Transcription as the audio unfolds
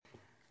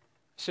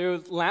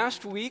So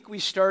last week we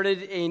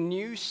started a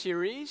new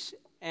series,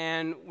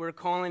 and we're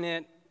calling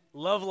it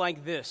Love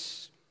Like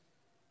This.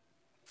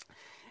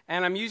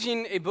 And I'm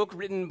using a book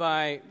written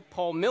by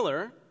Paul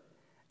Miller,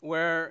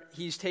 where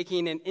he's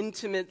taking an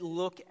intimate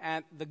look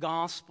at the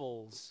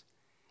Gospels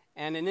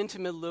and an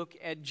intimate look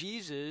at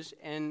Jesus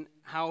and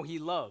how he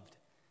loved.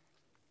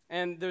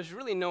 And there's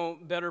really no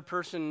better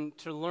person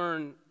to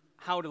learn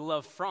how to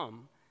love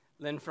from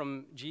than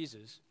from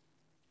Jesus.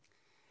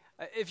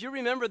 If you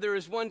remember, there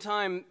was one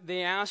time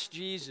they asked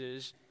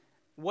Jesus,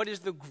 what is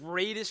the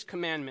greatest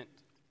commandment?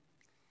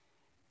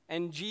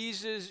 And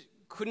Jesus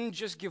couldn't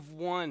just give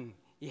one.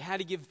 He had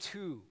to give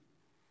two.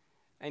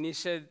 And he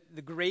said,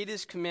 the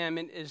greatest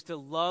commandment is to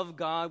love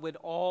God with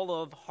all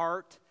of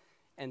heart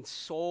and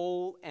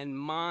soul and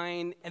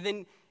mind. And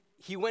then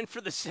he went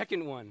for the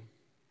second one,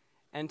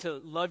 and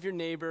to love your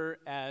neighbor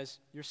as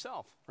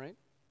yourself, right?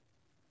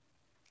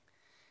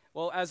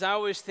 Well, as I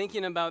was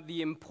thinking about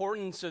the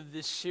importance of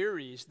this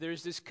series,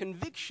 there's this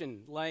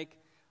conviction, like,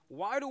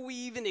 why do we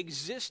even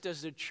exist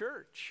as a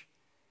church?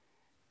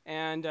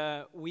 And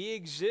we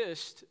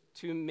exist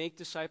to make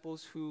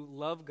disciples who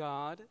love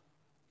God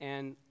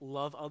and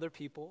love other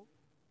people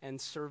and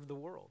serve the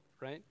world,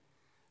 right?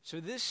 So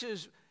this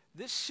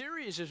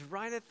series is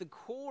right at the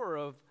core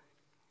of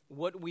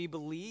what we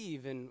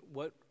believe and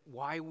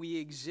why we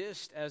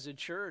exist as a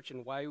church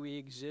and why we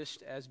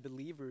exist as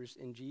believers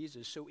in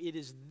Jesus. So it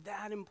is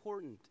that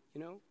important,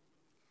 you know?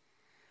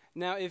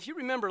 Now, if you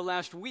remember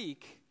last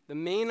week, the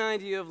main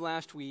idea of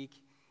last week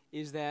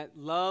is that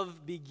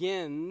love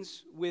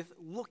begins with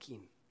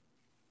looking.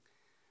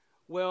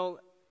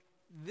 Well,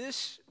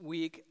 this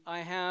week I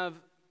have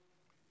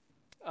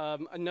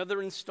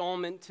another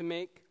installment to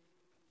make,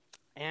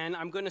 and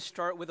I'm going to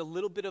start with a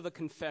little bit of a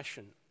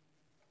confession.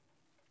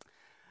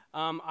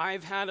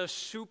 I've had a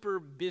super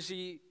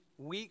busy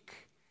week,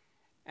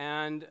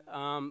 and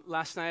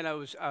last night I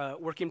was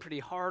working pretty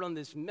hard on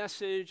this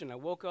message, and I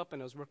woke up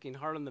and I was working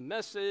hard on the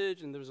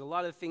message, and there was a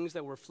lot of things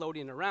that were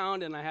floating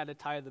around, and I had to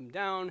tie them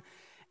down.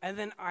 And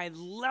then I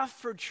left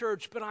for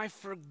church, but I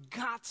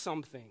forgot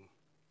something.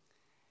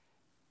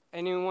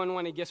 Anyone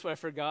want to guess what I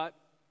forgot?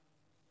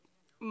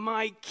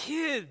 My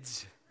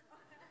kids.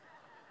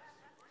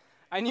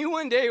 I knew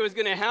one day it was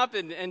going to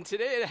happen, and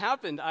today it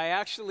happened. I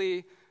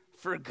actually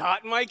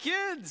forgot my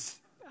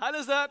kids. How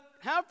does that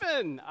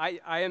happen?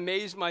 I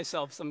amaze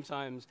myself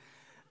sometimes.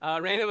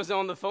 Raina was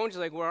on the phone. She's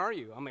like, where are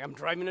you? I'm like, I'm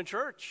driving to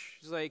church.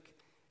 She's like,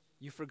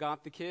 you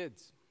forgot the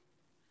kids.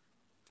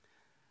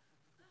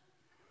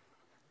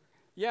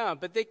 Yeah,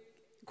 but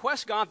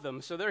Quest got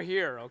them, so they're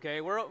here,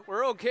 okay? We're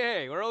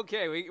okay. We're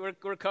okay.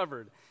 We're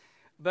covered.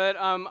 But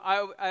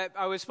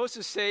I was supposed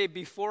to say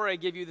before I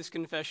give you this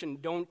confession,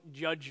 don't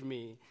judge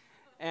me.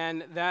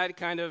 And that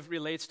kind of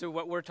relates to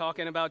what we're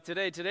talking about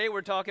today. Today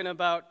we're talking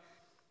about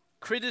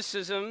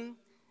criticism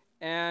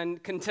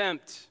and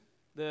contempt,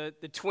 the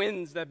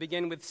twins that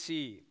begin with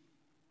C.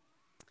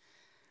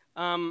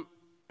 How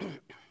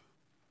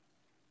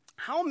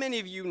many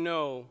of you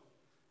know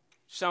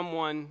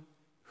someone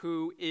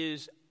who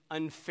is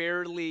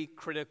unfairly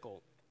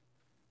critical?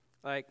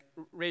 Like,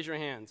 raise your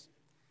hands.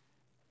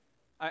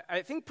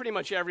 I think pretty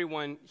much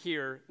everyone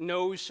here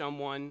knows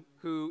someone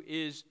who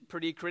is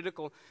pretty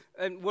critical.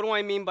 And what do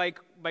I mean by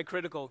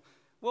critical?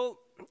 Well,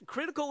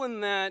 critical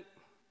in that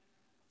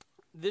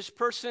this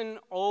person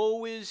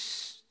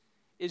always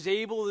is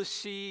able to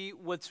see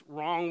what's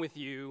wrong with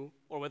you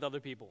or with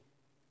other people,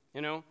 you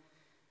know?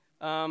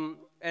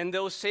 And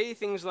they'll say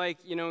things like,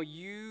 you know,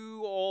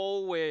 you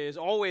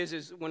always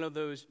is one of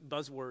those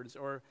buzzwords,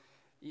 or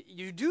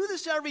you do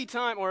this every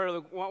time, or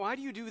why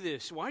do you do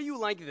this? Why do you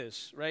like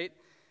this, right?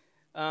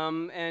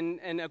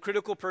 And a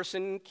critical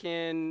person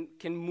can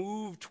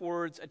move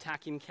towards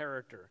attacking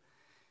character.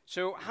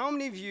 So how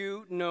many of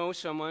you know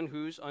someone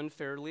who's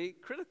unfairly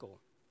critical?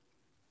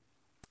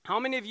 How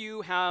many of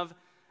you have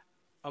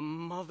a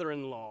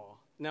mother-in-law?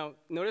 Now,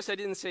 notice I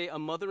didn't say a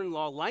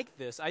mother-in-law like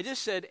this. I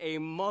just said a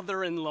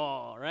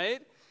mother-in-law,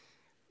 right?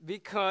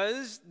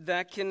 Because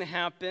that can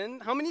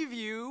happen. How many of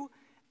you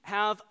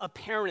have a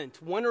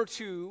parent, one or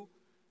two,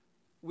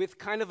 with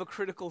kind of a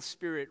critical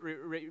spirit?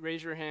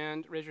 Raise your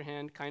hand,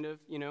 kind of,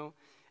 you know.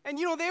 And,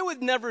 you know, they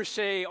would never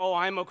say, oh,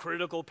 I'm a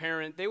critical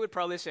parent. They would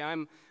probably say,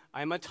 I'm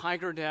a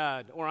tiger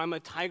dad, or I'm a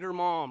tiger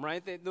mom,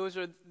 right? Those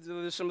are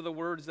some of the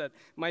words that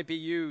might be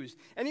used.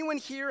 Anyone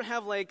here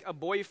have, like, a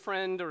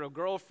boyfriend or a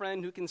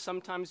girlfriend who can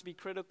sometimes be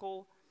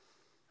critical?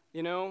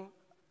 You know?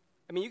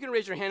 I mean, you can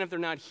raise your hand if they're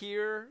not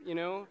here, you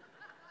know.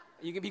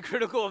 You can be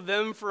critical of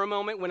them for a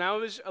moment. When I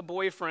was a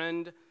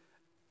boyfriend,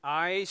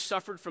 I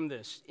suffered from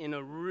this in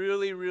a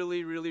really,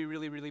 really, really,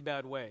 really, really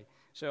bad way.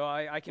 So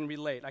I can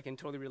relate. I can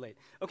totally relate.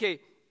 Okay,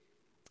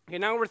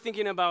 now we're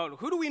thinking about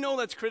who do we know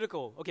that's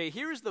critical? Okay,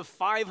 here's the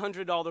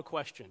 $500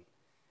 question.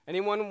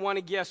 Anyone want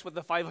to guess what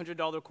the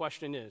 $500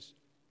 question is?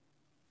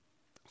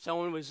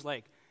 Someone was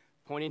like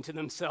pointing to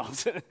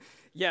themselves.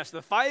 Yes,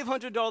 the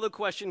 $500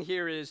 question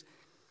here is,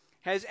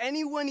 has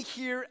anyone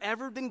here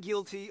ever been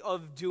guilty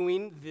of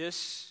doing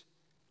this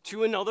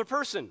to another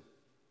person?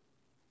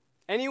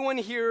 Anyone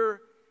here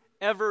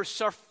ever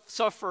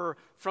suffer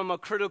from a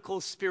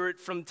critical spirit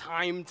from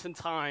time to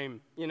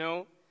time, you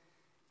know?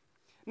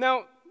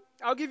 Now,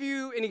 I'll give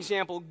you an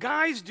example.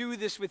 Guys do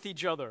this with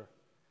each other.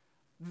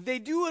 They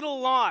do it a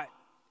lot.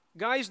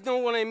 Guys know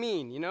what I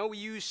mean, you know? We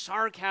use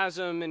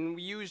sarcasm and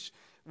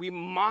we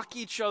mock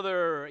each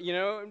other,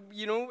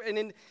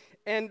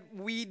 and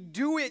we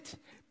do it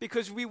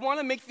because we want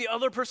to make the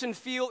other person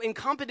feel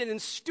incompetent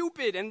and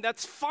stupid, and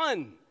that's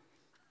fun,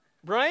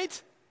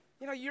 right?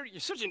 You know, you're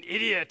such an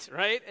idiot,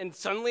 right? And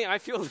suddenly I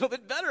feel a little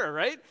bit better,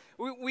 right?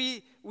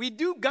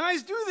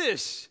 Guys do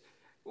this,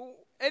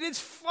 and it's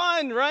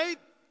fun, right?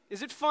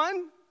 Is it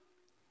fun?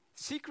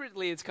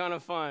 Secretly, it's kind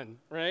of fun,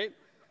 right?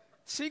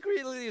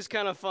 Secretly, it's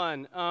kind of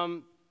fun.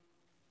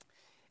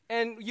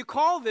 And you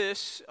call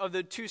this, of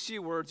the two C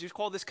words, you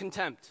call this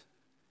contempt.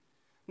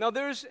 Now,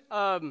 there's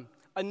a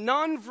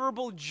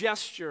nonverbal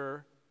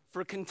gesture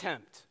for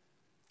contempt.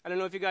 I don't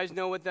know if you guys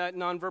know what that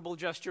nonverbal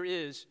gesture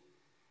is,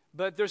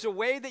 but there's a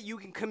way that you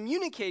can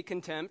communicate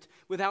contempt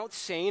without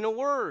saying a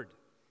word.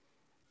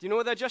 Do you know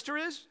what that gesture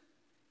is?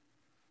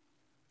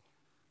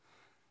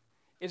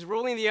 It's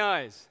rolling the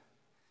eyes.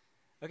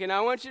 Okay, now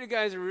I want you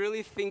guys to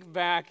really think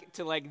back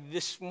to like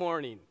this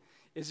morning.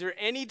 Is there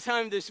any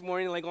time this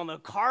morning, like on the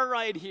car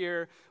ride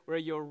here, where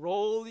you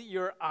roll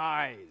your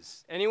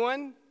eyes?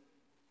 Anyone?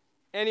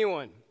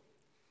 Anyone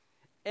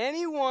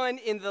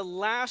in the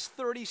last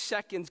 30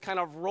 seconds kind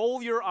of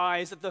roll your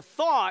eyes at the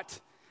thought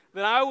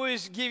that I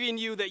was giving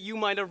you that you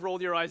might have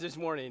rolled your eyes this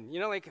morning? You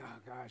know, like, oh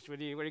gosh, where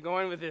are you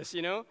going with this,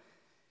 you know?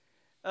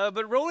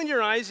 But rolling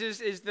your eyes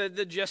is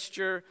the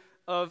gesture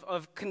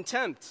of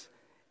contempt.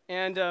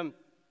 And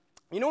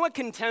you know what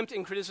contempt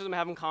and criticism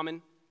have in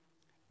common?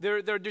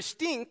 They're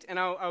distinct, and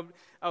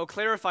I'll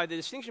clarify the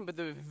distinction, but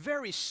they're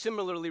very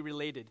similarly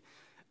related.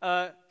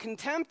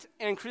 Contempt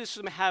and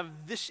criticism have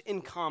this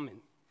in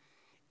common.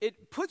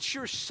 It puts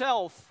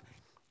yourself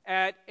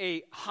at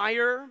a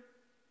higher,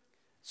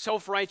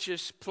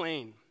 self-righteous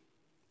plane,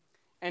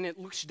 and it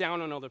looks down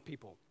on other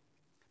people.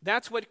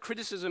 That's what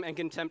criticism and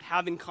contempt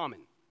have in common.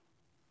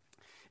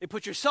 It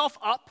puts yourself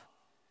up,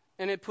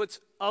 and it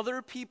puts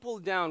other people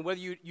down. Whether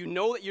you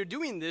know that you're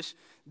doing this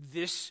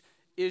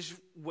is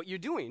what you're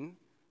doing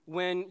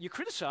when you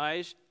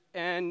criticize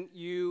and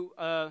you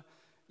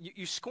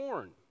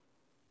scorn.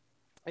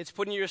 It's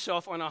putting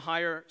yourself on a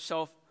higher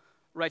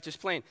self-righteous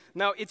plane.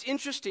 Now, it's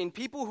interesting.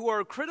 People who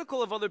are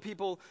critical of other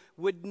people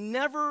would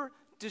never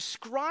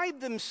describe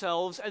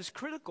themselves as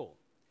critical.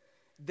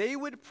 They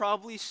would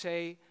probably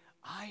say,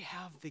 I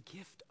have the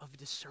gift of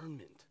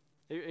discernment.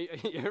 You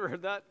ever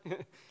heard that?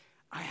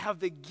 I have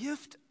the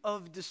gift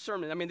of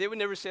discernment. I mean, they would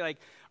never say, like,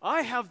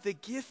 I have the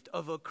gift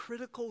of a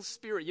critical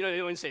spirit. You know,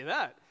 they wouldn't say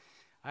that.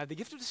 I have the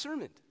gift of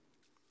discernment.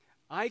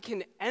 I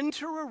can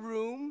enter a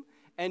room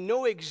and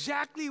know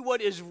exactly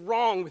what is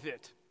wrong with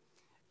it.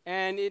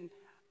 And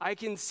I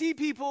can see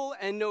people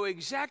and know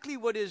exactly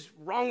what is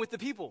wrong with the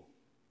people.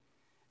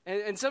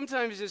 And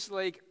sometimes it's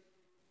like,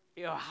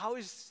 you know, how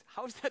is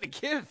that a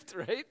gift,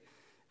 right?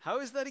 How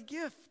is that a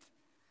gift?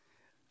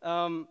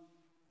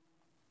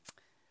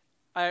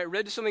 I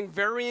read something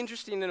very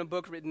interesting in a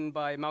book written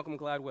by Malcolm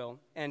Gladwell,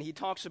 and he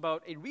talks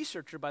about a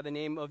researcher by the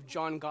name of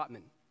John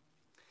Gottman.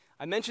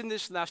 I mentioned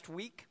this last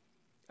week.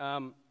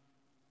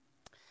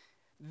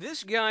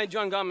 This guy,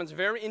 John Gottman, is a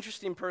very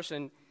interesting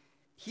person.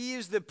 He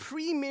is the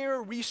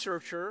premier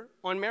researcher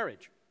on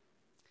marriage.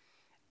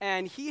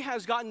 And he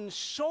has gotten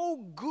so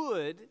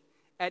good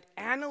at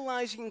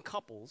analyzing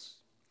couples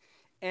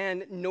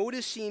and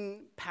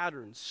noticing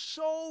patterns,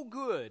 so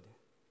good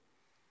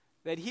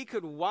that he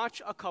could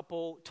watch a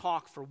couple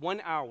talk for 1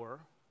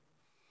 hour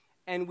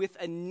and with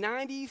a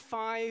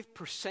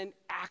 95%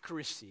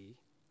 accuracy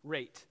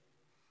rate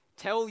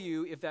tell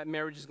you if that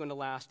marriage is going to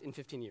last in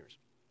 15 years.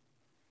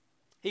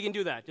 He can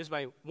do that just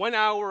by 1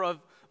 hour of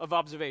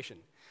observation.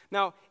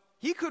 Now,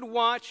 he could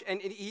watch,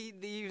 and he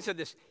even said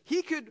this,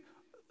 he could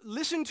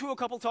listen to a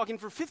couple talking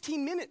for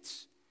 15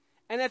 minutes,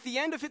 and at the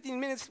end of 15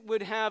 minutes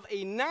would have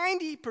a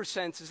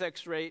 90%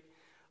 success rate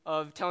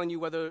of telling you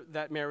whether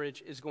that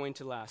marriage is going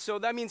to last. So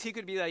that means he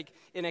could be like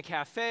in a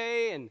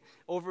cafe and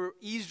over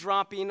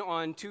eavesdropping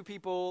on two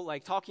people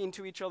like talking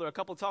to each other, a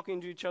couple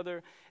talking to each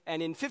other,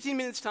 and in 15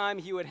 minutes time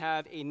he would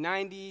have a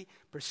 90%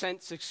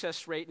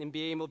 success rate and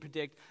be able to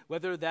predict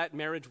whether that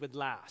marriage would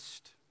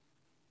last.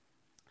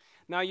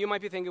 Now you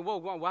might be thinking, whoa,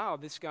 wow,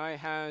 this guy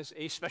has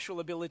a special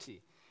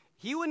ability.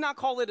 He would not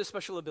call it a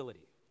special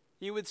ability.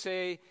 He would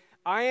say,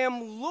 I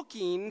am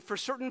looking for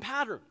certain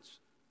patterns.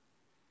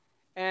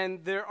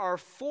 And there are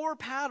 4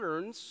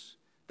 patterns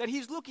that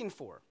he's looking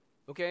for,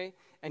 okay?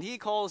 And he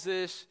calls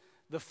this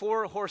the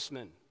Four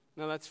Horsemen.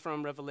 Now, that's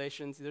from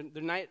Revelations.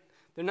 They're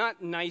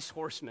not nice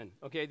horsemen,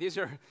 okay? These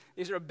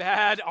are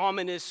bad,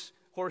 ominous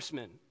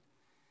horsemen.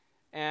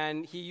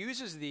 And he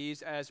uses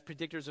these as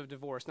predictors of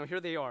divorce. Now,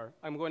 here they are.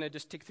 I'm going to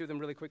just tick through them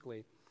really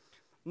quickly.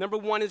 Number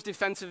 1 is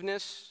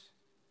defensiveness.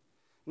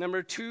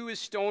 Number 2 is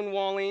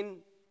stonewalling.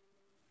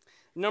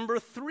 Number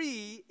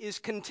 3 is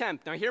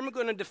contempt. Now, here I'm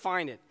going to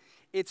define it.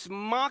 It's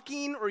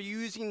mocking or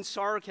using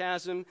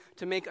sarcasm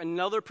to make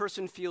another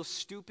person feel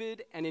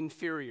stupid and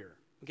inferior.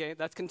 Okay,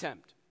 that's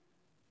contempt.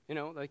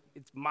 Like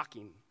it's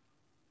mocking.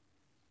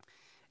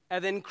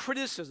 And then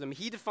criticism,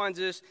 he defines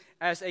this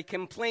as a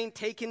complaint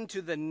taken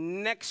to the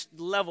next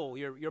level.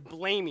 You're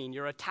blaming,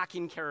 you're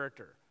attacking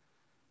character.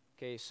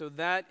 Okay, so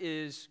that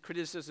is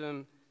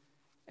criticism,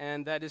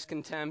 and that is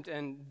contempt,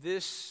 and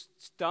this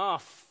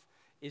stuff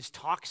is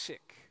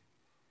toxic.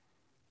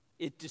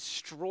 It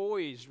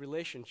destroys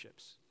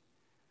relationships.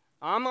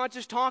 I'm not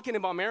just talking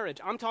about marriage.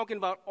 I'm talking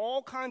about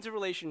all kinds of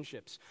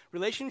relationships.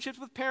 Relationships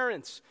with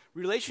parents,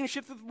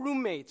 relationships with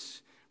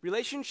roommates,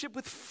 relationship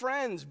with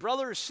friends,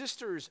 brothers,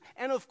 sisters,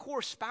 and of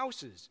course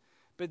spouses.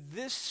 But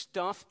this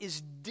stuff is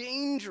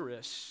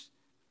dangerous.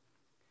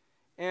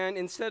 And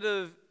instead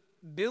of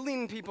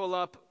building people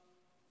up,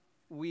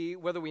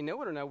 whether we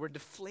know it or not, we're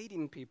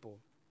deflating people.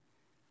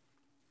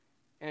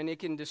 And it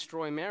can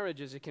destroy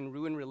marriages, it can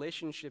ruin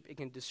relationship, it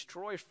can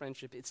destroy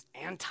friendship. It's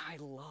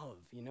anti-love,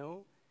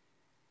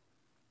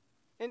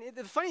 And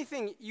the funny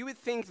thing, you would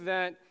think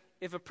that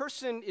if a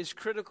person is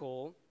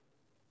critical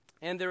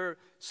and they're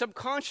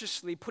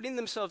subconsciously putting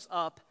themselves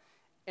up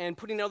and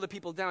putting other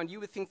people down, you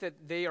would think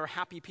that they are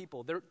happy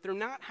people. They're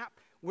not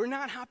we're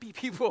not happy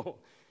people.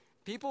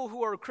 People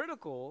who are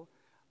critical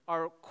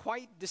are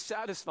quite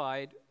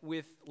dissatisfied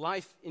with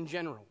life in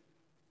general.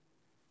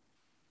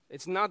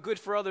 It's not good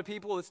for other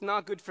people. It's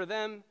not good for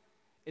them.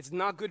 It's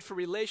not good for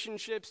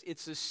relationships.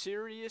 It's a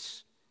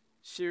serious,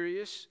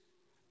 serious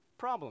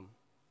problem.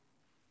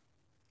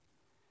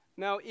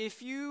 Now,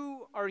 if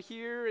you are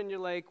here and you're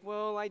like,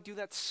 well, I do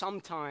that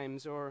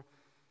sometimes, or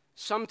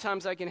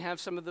sometimes I can have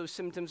some of those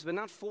symptoms, but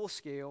not full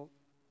scale,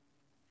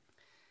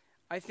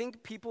 I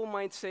think people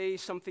might say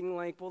something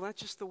like, well, that's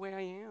just the way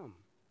I am.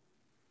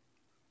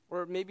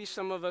 Or maybe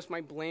some of us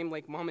might blame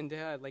like mom and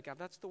dad, like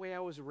that's the way I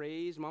was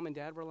raised, mom and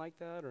dad were like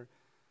that,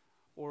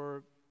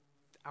 or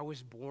I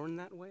was born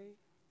that way.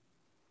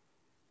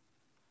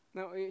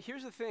 Now,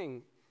 here's the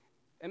thing.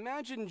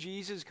 Imagine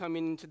Jesus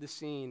coming into the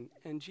scene,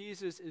 and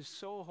Jesus is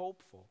so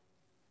hopeful.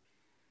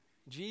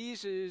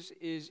 Jesus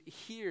is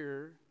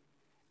here,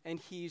 and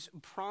he's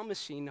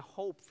promising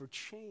hope for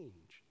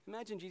change.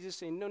 Imagine Jesus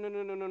saying,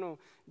 no.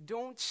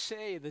 Don't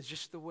say that's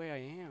just the way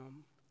I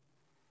am.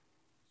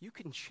 You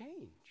can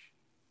change.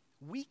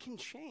 We can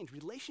change.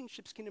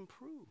 Relationships can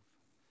improve.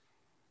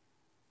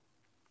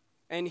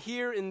 And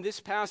here in this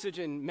passage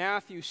in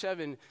Matthew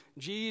 7,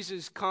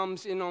 Jesus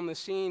comes in on the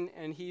scene,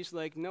 and he's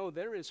like, no,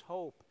 there is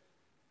hope.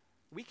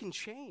 We can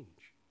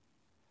change.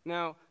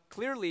 Now,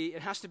 clearly,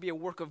 it has to be a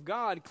work of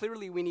God.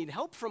 Clearly, we need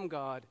help from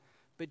God.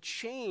 But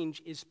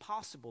change is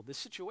possible. The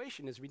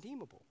situation is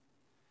redeemable.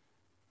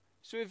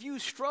 So if you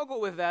struggle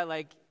with that,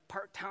 like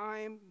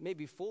part-time,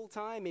 maybe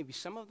full-time, maybe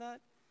some of that,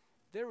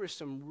 there is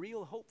some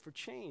real hope for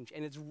change.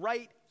 And it's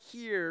right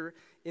here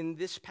in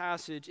this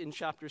passage in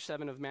chapter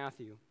 7 of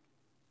Matthew.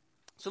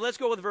 So let's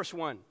go with verse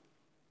 1.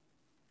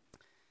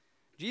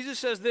 Jesus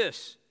says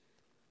this,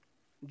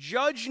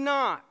 "Judge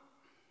not,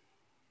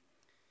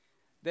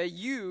 that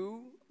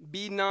you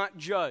be not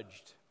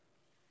judged."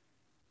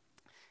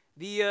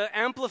 The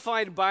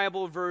Amplified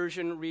Bible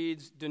version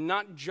reads, "Do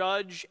not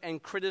judge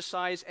and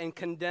criticize and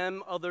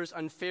condemn others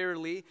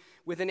unfairly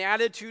with an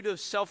attitude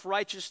of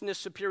self-righteousness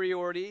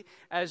superiority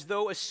as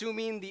though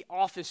assuming the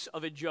office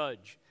of a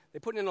judge." They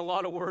put in a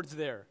lot of words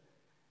there.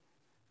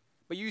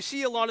 But you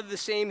see a lot of the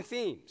same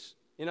themes.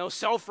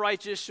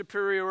 Self-righteous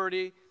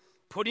superiority,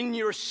 putting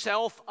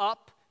yourself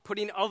up,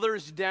 putting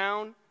others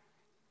down.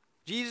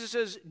 Jesus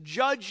says,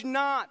 judge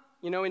not.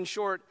 In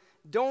short,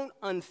 don't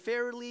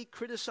unfairly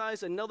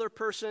criticize another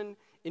person.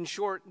 In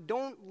short,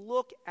 don't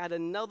look at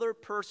another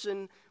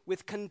person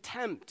with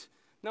contempt.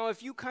 Now,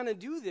 if you kind of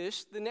do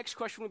this, the next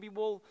question would be,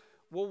 well,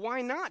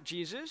 why not,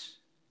 Jesus?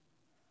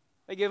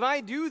 Like, if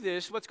I do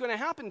this, what's going to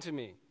happen to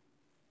me?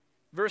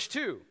 Verse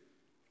 2,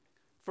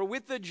 "For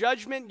with the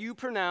judgment you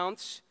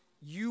pronounce,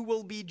 you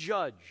will be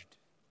judged.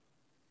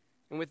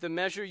 And with the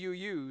measure you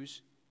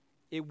use,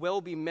 it will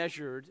be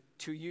measured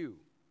to you."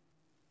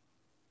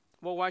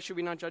 Well, why should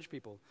we not judge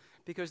people?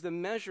 Because the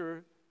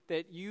measure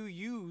that you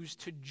use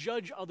to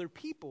judge other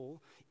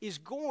people is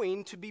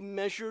going to be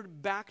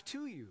measured back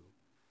to you.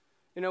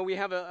 We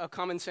have a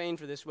common saying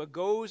for this. What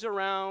goes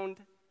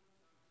around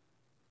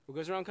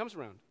comes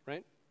around,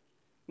 right?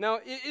 Now,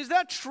 is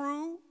that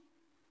true?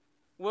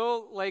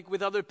 Well, like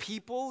with other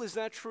people, is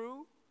that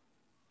true?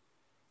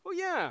 Well,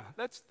 yeah,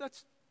 that's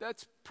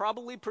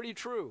probably pretty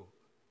true.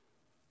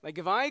 Like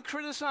if I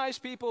criticize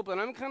people, but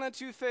I'm kind of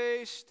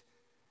two-faced,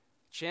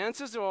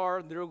 chances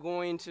are they're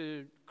going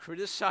to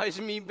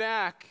criticize me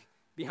back,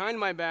 behind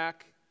my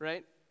back,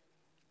 right?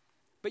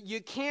 But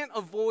you can't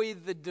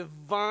avoid the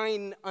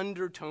divine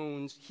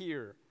undertones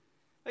here.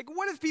 Like,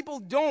 what if people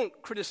don't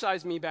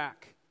criticize me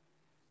back?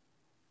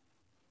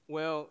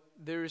 Well,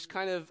 there's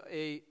kind of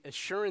a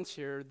assurance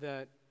here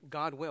that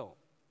God will.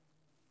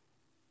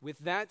 With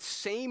that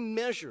same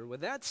measure,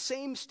 with that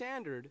same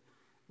standard,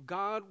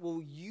 God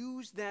will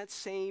use that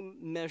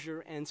same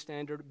measure and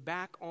standard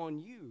back on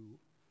you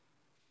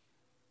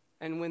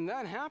And when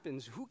that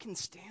happens, who can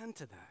stand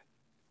to that?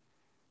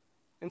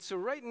 And so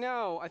right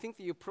now, I think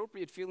the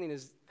appropriate feeling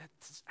is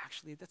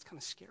that's kind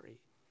of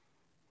scary.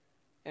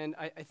 And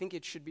I think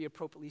it should be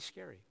appropriately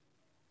scary.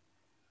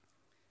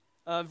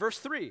 Verse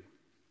 3.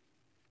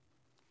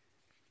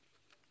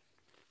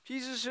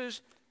 Jesus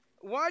says,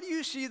 why do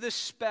you see the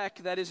speck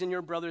that is in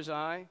your brother's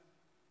eye,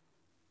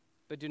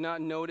 but do not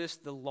notice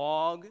the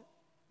log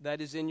that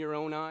is in your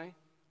own eye?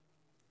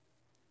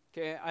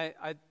 Okay,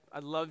 I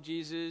love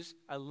Jesus.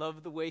 I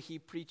love the way he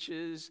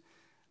preaches.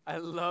 I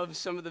love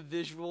some of the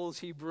visuals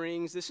he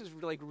brings. This is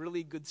like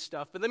really good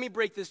stuff. But let me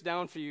break this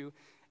down for you.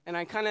 And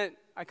I kind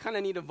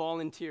of need a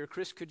volunteer.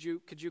 Chris, could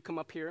you come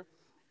up here?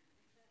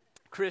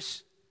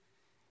 Chris,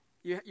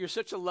 you're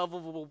such a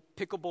lovable,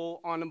 pickable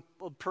on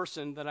a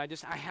person that I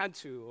had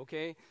to,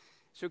 okay?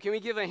 So can we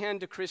give a hand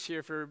to Chris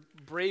here for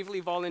bravely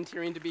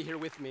volunteering to be here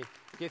with me?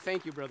 Okay,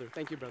 thank you, brother.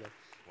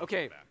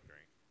 Okay. Welcome back, Greg.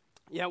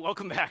 Yeah,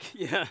 welcome back.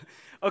 Yeah.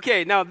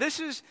 Okay, now this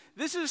is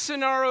a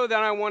scenario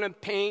that I want to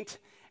paint,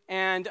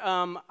 and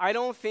I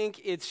don't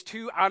think it's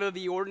too out of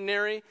the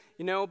ordinary,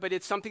 but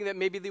it's something that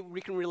maybe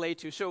we can relate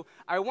to. So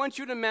I want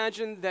you to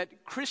imagine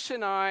that Chris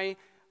and I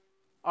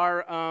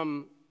are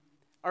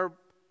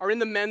in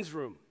the men's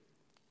room.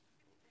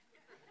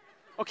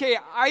 Okay,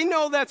 I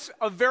know that's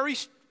a very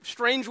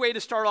strange way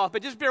to start off,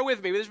 but just bear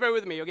with me.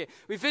 Okay,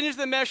 we finished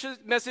the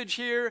message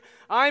here.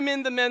 I'm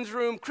in the men's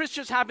room. Chris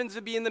just happens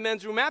to be in the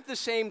men's room at the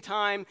same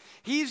time.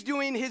 He's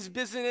doing his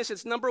business.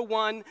 It's number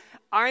one.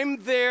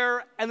 I'm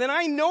there, and then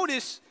I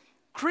notice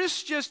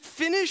Chris just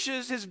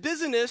finishes his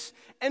business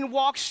and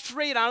walks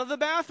straight out of the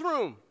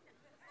bathroom.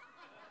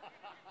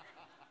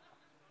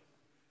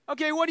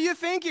 Okay, what are you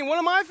thinking? What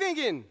am I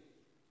thinking?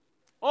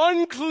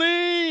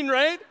 Unclean,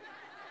 right?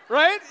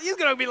 Right? He's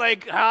going to be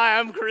like, hi,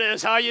 I'm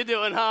Chris. How you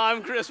doing? Hi,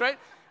 I'm Chris, right?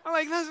 I'm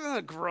like, this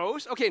is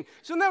gross. Okay,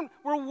 so now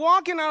we're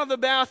walking out of the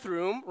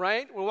bathroom,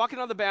 right? We're walking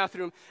out of the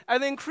bathroom,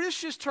 and then Chris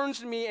just turns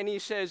to me and he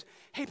says,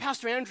 hey,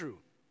 Pastor Andrew,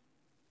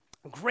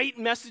 great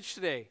message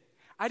today.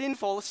 I didn't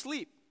fall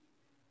asleep.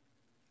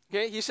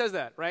 Okay, he says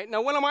that, right?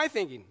 Now, what am I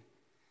thinking?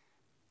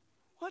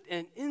 What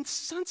an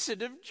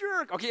insensitive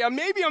jerk. Okay,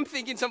 maybe I'm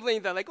thinking something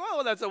like that, like,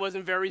 oh, that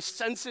wasn't very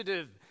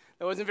sensitive.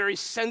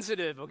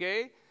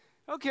 Okay?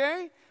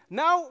 Okay.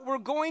 Now we're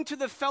going to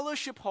the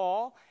fellowship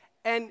hall,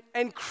 and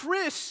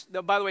Chris,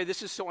 by the way,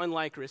 this is so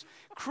unlike Chris.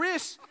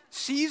 Chris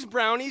sees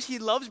brownies. He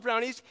loves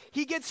brownies.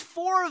 He gets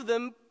 4 of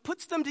them,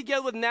 puts them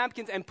together with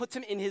napkins, and puts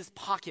them in his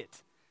pocket.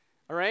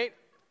 All right?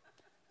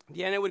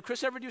 Yeah, would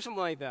Chris ever do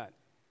something like that?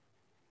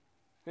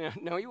 Yeah,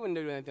 no, he wouldn't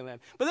do anything like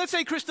that. But let's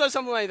say Chris does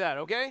something like that,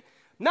 okay?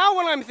 Now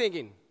what I'm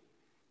thinking,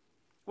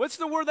 what's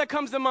the word that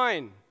comes to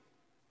mind?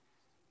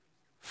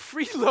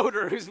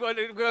 Freeloader is what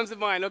comes to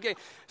mind. Okay,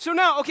 so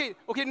now,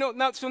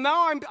 so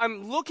now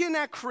I'm looking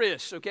at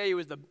Chris. Okay, he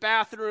was the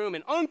bathroom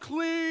and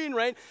unclean,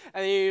 right?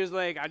 And he was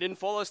like, I didn't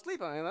fall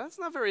asleep. I'm like, that's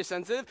not very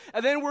sensitive.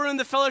 And then we're in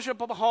the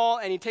fellowship hall,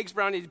 and he takes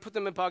brownies, he puts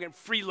them in pocket.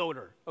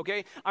 Freeloader.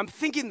 Okay, I'm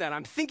thinking that.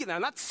 I'm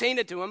not saying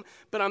it to him,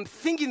 but I'm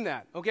thinking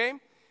that. Okay,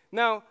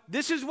 now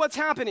this is what's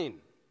happening.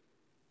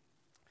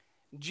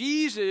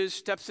 Jesus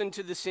steps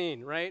into the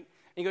scene, right?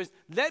 And he goes,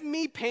 let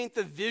me paint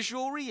the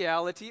visual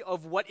reality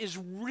of what is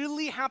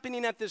really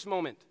happening at this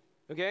moment,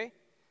 okay?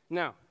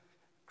 Now,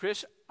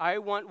 Chris, what I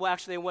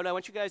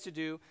want you guys to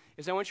do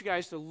is I want you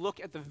guys to look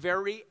at the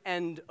very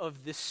end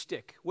of this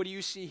stick. What do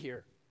you see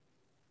here?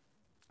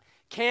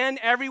 Can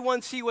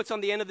everyone see what's on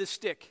the end of this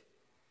stick?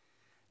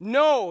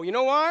 No. You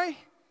know why?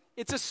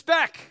 It's a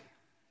speck.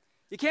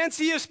 You can't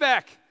see a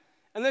speck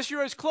unless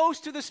you're as close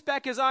to the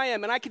speck as I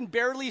am, and I can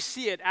barely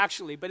see it,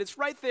 actually, but it's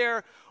right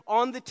there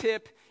on the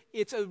tip.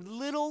 It's a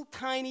little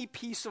tiny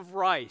piece of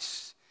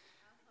rice.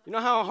 You know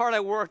how hard I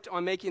worked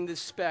on making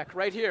this speck?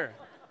 Right here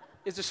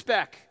is a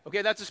speck.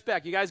 Okay, that's a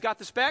speck. You guys got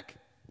the speck?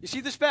 You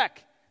see the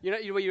speck?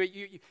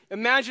 You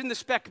imagine the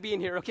speck being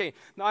here. Okay,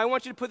 now I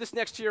want you to put this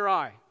next to your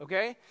eye.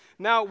 Okay?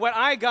 Now what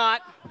I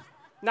got,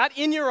 not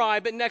in your eye,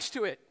 but next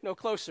to it. No,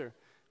 closer.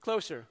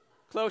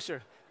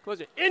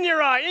 In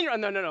your eye.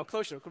 No,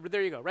 closer.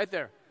 There you go, right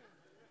there.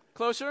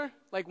 Closer,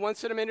 like 1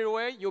 centimeter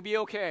away, you'll be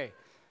okay.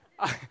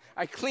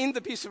 I cleaned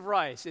the piece of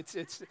rice.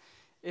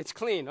 It's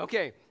clean.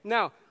 Okay.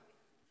 Now,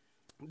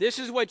 this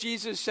is what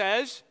Jesus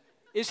says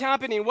is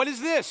happening. What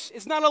is this?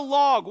 It's not a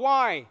log.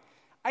 Why?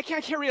 I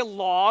can't carry a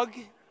log.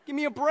 Give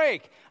me a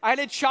break. I had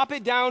to chop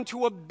it down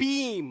to a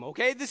beam.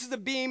 Okay? This is the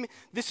beam.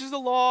 This is the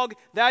log.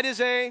 That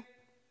is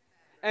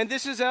and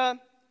this is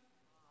a.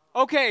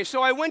 Okay,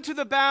 so I went to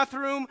the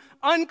bathroom,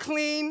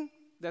 unclean.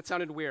 That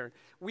sounded weird.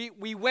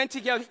 We went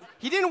together.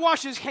 He didn't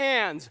wash his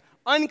hands.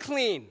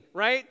 Unclean,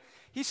 right?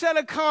 He said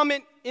a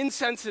comment,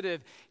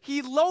 insensitive.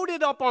 He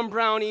loaded up on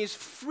brownies,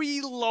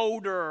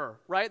 freeloader,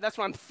 right? That's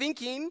what I'm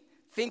thinking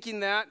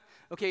that.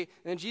 Okay,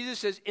 and Jesus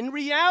says, in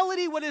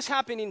reality, what is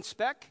happening,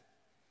 Speck?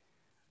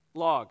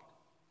 Log.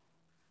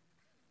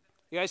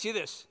 You guys see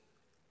this?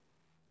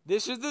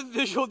 This is the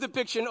visual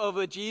depiction of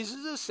what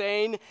Jesus is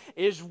saying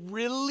is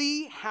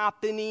really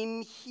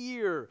happening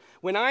here.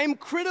 When I'm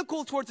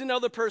critical towards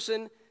another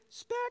person,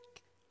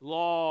 Speck,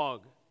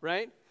 log,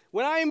 right?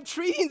 When I am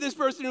treating this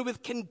person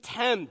with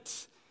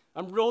contempt,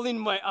 I'm rolling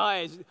my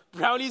eyes.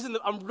 Brownies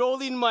I'm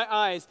rolling my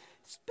eyes.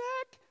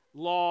 Speck,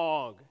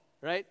 log,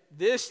 right?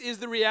 This is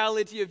the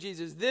reality of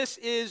Jesus. This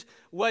is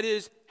what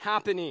is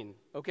happening,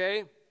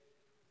 okay?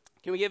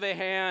 Can we give a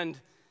hand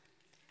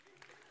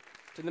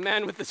to the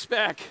man with the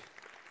speck?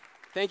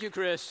 Thank you,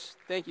 Chris.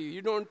 Thank you.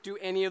 You don't do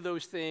any of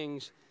those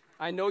things.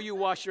 I know you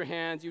wash your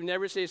hands. You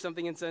never say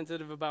something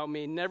insensitive about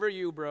me. Never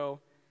you, bro.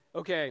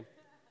 Okay.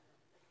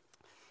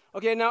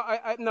 Okay, now,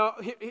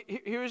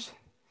 here's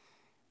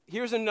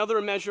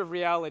another measure of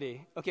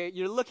reality. Okay,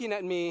 you're looking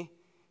at me.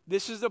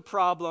 This is the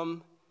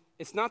problem.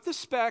 It's not the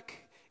speck,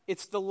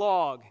 it's the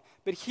log.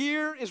 But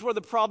here is where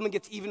the problem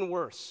gets even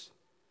worse.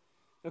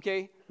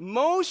 Okay,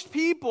 most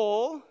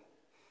people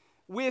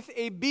with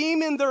a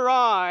beam in their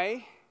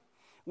eye,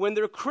 when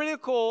they're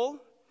critical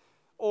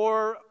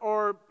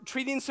or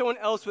treating someone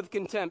else with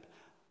contempt,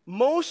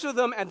 most of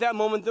them at that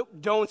moment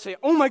don't say,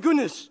 oh my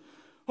goodness,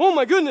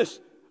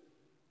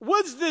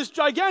 what's this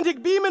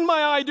gigantic beam in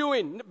my eye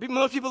doing?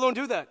 Most people don't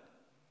do that.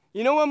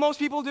 You know what most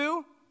people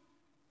do?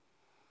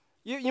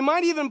 You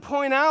might even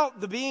point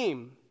out the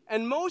beam,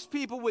 and most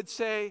people would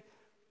say,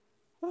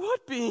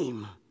 what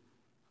beam?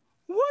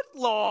 What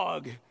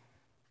log?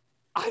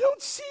 I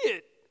don't see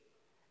it.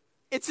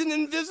 It's an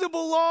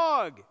invisible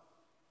log.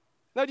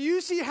 Now, do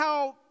you see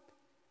how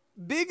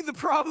big the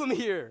problem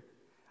here?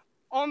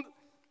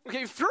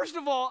 Okay, first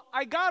of all,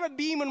 I got a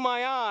beam in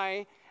my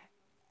eye,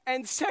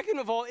 and second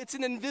of all, it's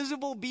an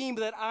invisible beam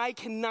that I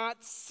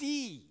cannot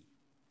see.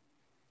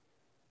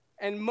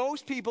 And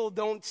most people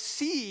don't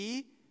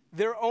see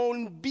their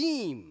own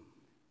beam.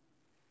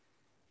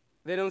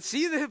 They don't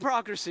see the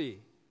hypocrisy.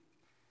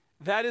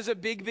 That is a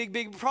big, big,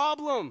 big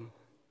problem.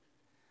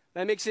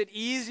 That makes it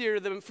easier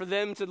for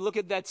them to look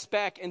at that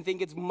speck and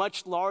think it's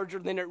much larger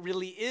than it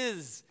really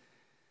is.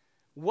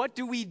 What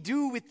do we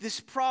do with this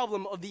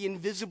problem of the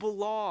invisible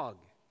log?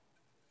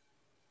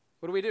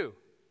 What do we do?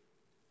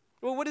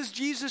 Well, what does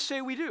Jesus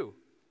say we do?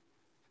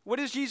 What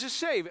does Jesus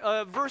say?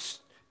 Verse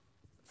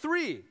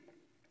 3.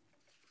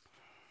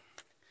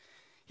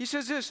 He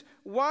says this,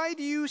 why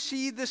do you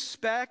see the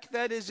speck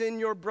that is in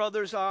your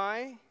brother's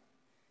eye,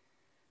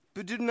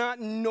 but do not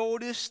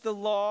notice the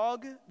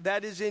log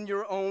that is in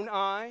your own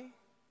eye?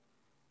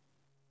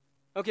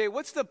 Okay,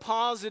 what's the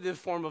positive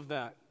form of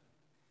that?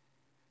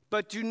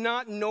 But do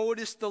not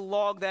notice the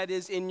log that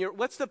is in your...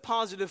 What's the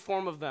positive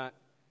form of that?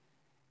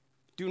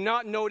 Do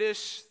not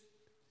notice.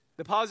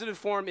 The positive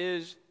form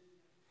is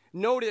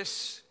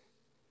notice.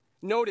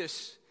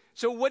 Notice.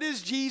 So what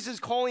is Jesus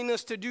calling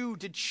us to do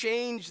to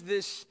change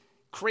this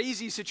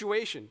crazy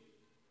situation?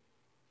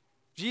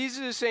 Jesus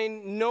is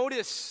saying,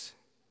 notice.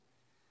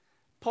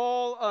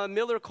 Paul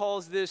Miller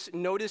calls this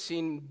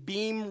noticing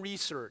beam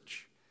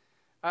research.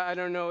 I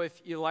don't know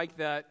if you like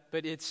that,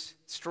 but it's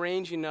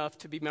strange enough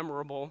to be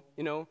memorable,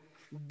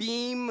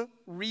 Beam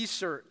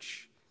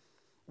research.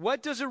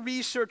 What does a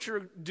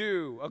researcher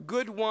do? A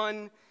good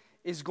one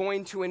is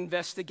going to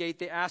investigate.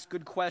 They ask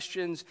good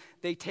questions.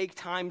 They take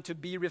time to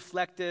be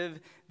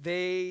reflective.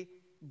 They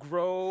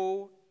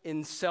grow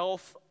in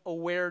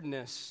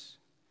self-awareness.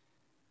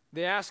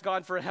 They ask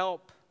God for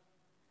help.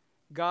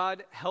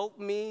 God, help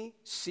me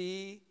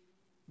see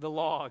the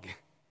log.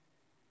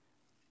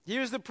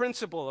 Here's the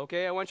principle,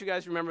 okay? I want you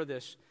guys to remember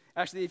this.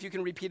 Actually, if you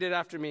can repeat it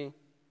after me.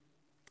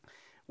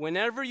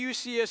 Whenever you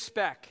see a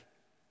speck,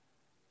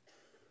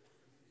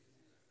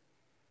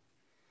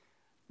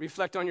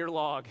 reflect on your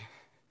log.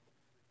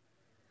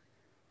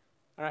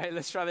 All right,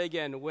 let's try that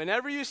again.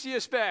 Whenever you see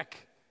a speck,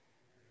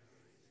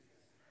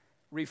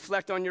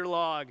 reflect on your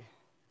log.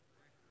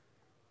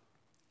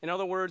 In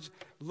other words,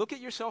 look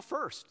at yourself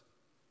first.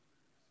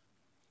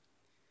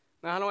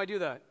 Now, how do I do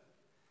that?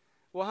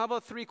 Well, how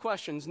about 3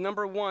 questions?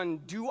 Number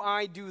 1, do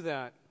I do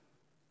that?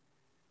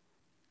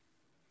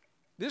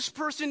 This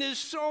person is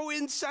so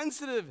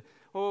insensitive.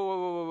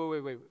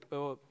 Oh, wait.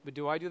 But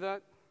do I do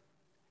that?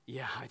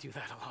 Yeah, I do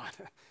that a lot.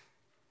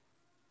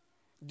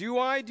 Do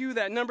I do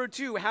that? Number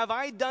 2, have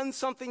I done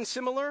something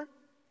similar?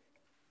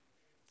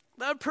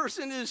 That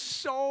person is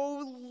so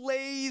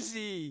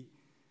lazy.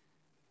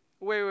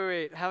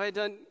 Wait. Have I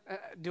done,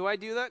 do I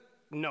do that?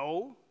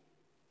 No.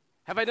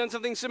 Have I done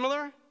something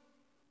similar?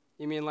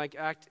 You mean like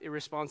act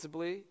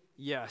irresponsibly?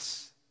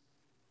 Yes.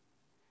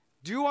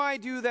 Do I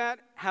do that?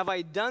 Have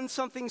I done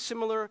something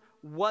similar?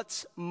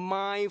 What's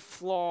my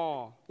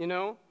flaw?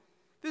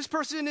 This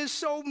person is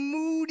so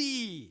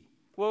moody.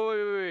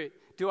 Wait.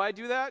 Do I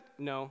do that?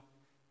 No.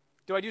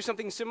 Do I do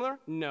something similar?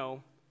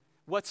 No.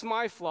 What's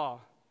my flaw?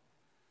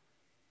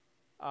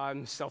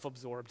 I'm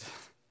self-absorbed.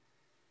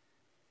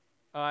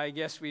 I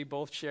guess we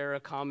both share a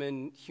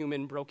common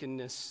human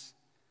brokenness,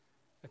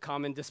 a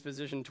common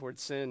disposition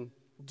towards sin.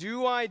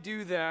 Do I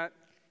do that?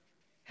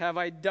 Have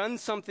I done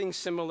something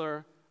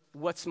similar?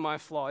 What's my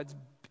flaw?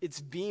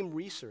 It's beam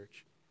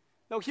research.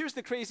 Now, here's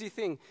the crazy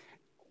thing.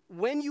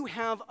 When you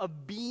have a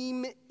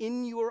beam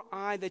in your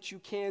eye that you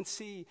can't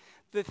see,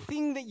 the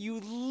thing that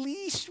you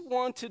least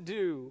want to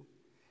do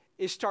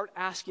is start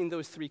asking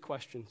those 3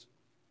 questions.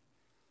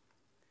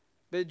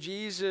 But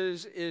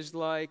Jesus is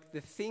like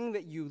the thing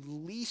that you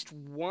least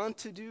want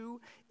to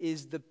do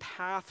is the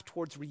path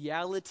towards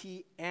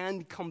reality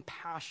and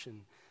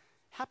compassion.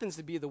 Happens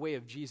to be the way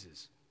of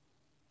Jesus.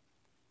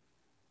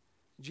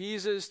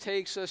 Jesus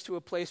takes us to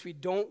a place we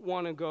don't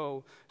want to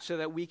go so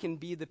that we can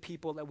be the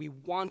people that we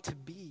want to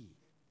be.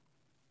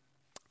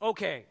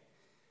 Okay,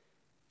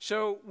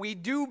 so we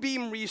do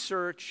beam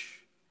research.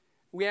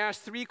 We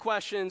ask 3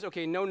 questions.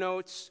 Okay, no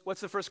notes.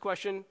 What's the first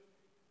question?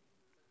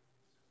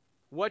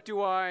 What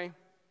do I...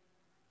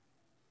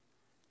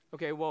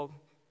 Okay, well,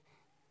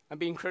 I'm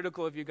being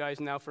critical of you guys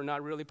now for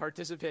not really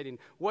participating.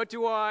 What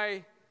do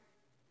I...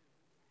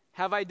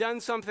 Have I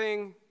done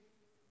something?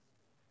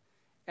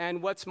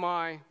 And what's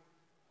my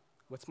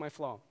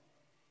flaw?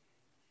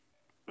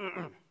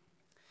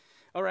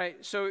 All right,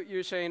 so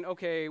you're saying,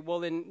 okay, well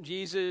then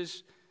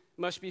Jesus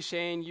must be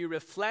saying you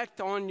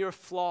reflect on your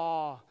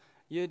flaw.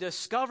 You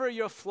discover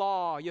your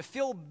flaw. You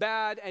feel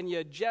bad and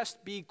you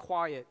just be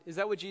quiet. Is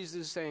that what Jesus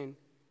is saying?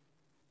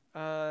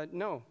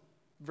 No.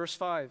 Verse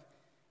 5.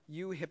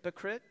 You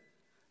hypocrite.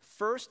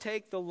 First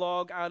take the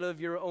log out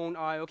of your own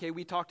eye. Okay,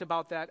 we talked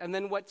about that. And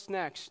then what's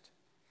next?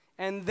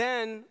 And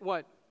then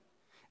what?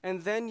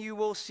 And then you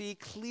will see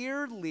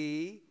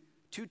clearly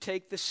to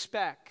take the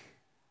speck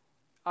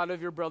out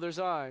of your brother's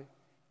eye.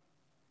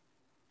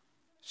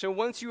 So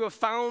once you have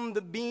found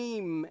the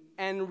beam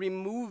and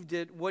removed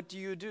it, what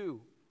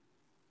do?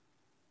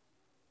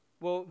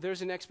 Well,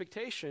 there's an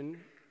expectation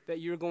that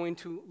you're going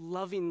to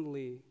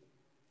lovingly,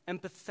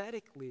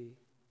 empathetically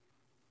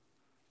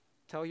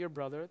tell your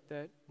brother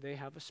that they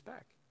have a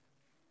speck.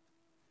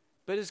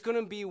 But it's going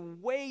to be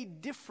way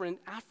different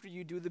after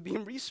you do the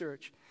beam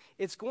research.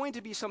 It's going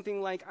to be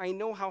something like, I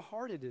know how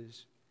hard it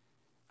is.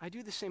 I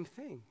do the same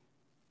thing.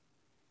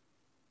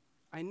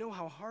 I know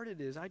how hard it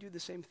is. I do the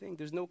same thing.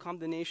 There's no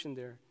condemnation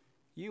there.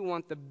 You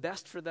want the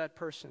best for that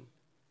person.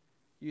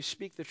 You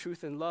speak the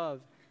truth in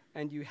love,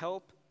 and you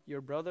help your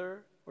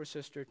brother or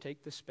sister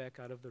take the speck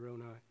out of their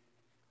own eye.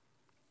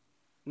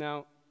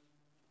 Now,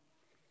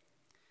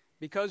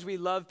 because we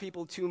love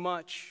people too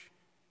much,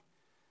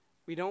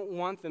 we don't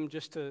want them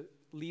just to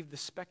leave the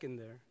speck in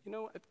there. You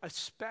know, a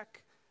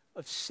speck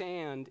of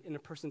sand in a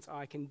person's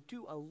eye can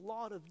do a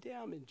lot of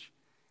damage.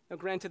 Now,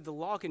 granted, the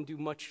law can do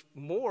much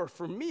more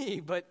for me,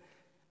 but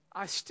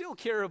I still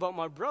care about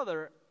my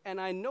brother,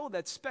 and I know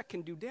that speck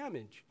can do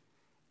damage,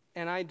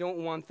 and I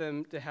don't want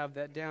them to have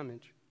that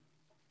damage.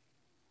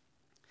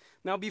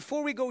 Now,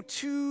 before we go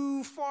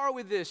too far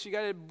with this, you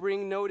got to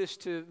bring notice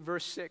to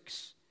verse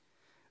 6.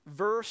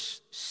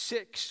 Verse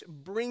 6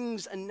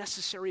 brings a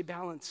necessary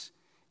balance,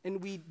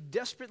 and we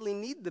desperately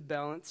need the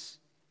balance.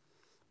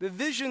 The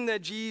vision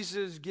that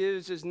Jesus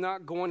gives is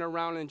not going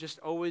around and just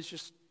always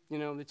just,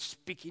 it's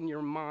speaking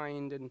your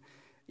mind,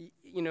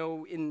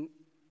 and,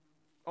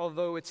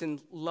 although it's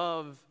in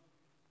love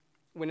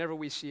whenever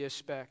we see a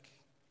speck.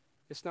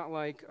 It's not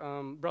like,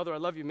 brother, I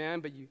love you,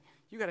 man, but you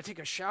got to take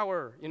a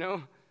shower,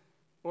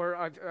 Or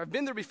I've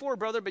been there before,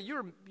 brother, but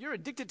you're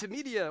addicted to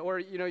media, or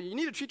you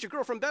need to treat your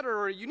girlfriend better,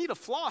 or you need a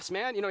floss,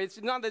 man.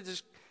 It's not that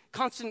this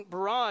constant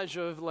barrage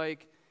of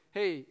like,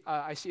 hey,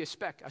 I see a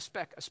speck.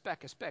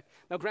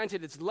 Now,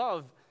 granted, it's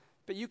love,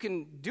 but you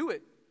can do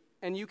it,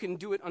 and you can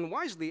do it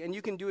unwisely, and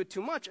you can do it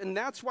too much, and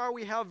that's why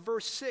we have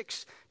verse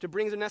 6 to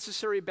bring the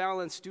necessary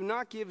balance. Do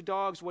not give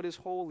dogs what is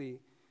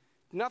holy.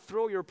 Do not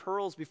throw your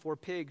pearls before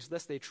pigs,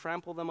 lest they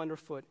trample them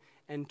underfoot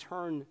and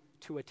turn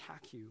to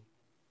attack you.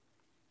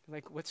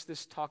 Like, what's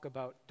this talk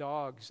about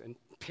dogs and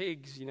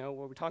pigs, Well,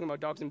 we're talking about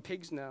dogs and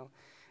pigs now.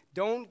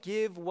 Don't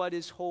give what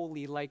is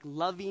holy, like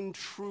loving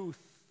truth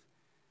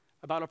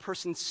about a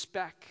person's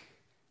speck,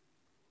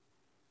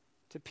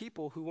 to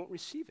people who won't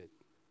receive it.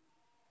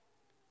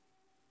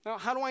 Now,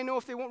 how do I know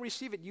if they won't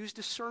receive it? Use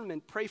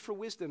discernment. Pray for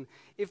wisdom.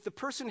 If the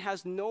person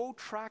has no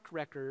track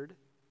record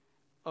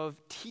of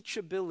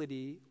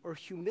teachability or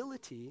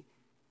humility,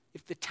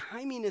 if the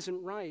timing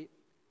isn't right,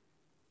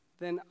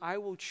 then I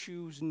will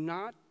choose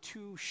not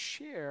to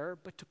share,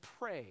 but to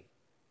pray.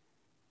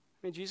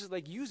 I mean, Jesus is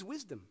like, use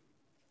wisdom.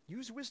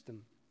 Use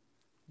wisdom.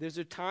 There's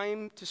a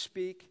time to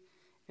speak,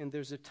 and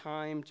there's a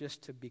time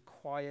just to be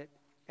quiet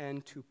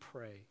and to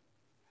pray.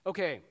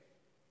 Okay,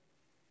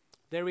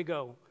 there we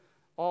go.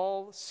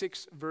 All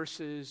 6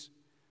 verses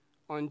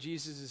on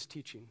Jesus'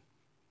 teaching.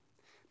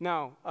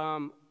 Now,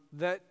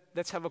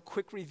 let's have a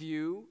quick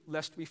review,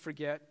 lest we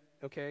forget,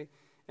 okay?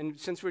 And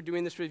since we're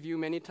doing this review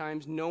many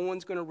times, no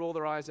one's going to roll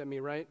their eyes at me,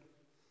 right?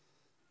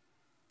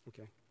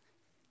 Okay.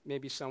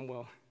 Maybe some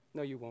will.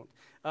 No, you won't.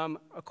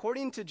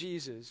 According to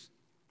Jesus,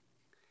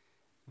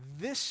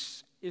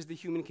 this is the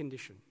human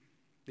condition.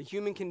 The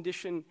human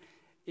condition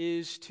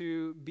is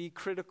to be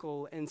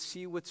critical and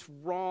see what's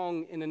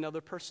wrong in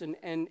another person.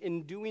 And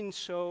in doing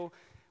so,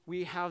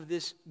 we have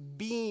this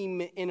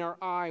beam in our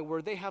eye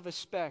where they have a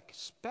speck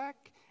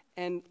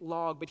and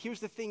log. But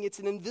here's the thing, it's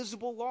an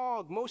invisible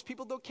log. Most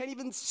people can't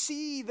even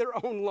see their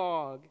own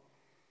log.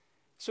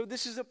 So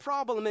this is a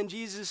problem, and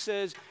Jesus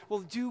says,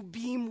 well, do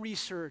beam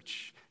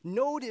research.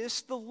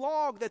 Notice the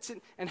log that's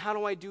in, and how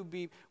do I do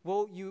beam?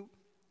 Well, you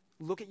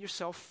look at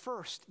yourself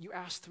first. You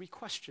ask 3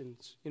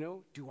 questions.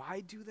 Do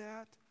I do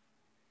that?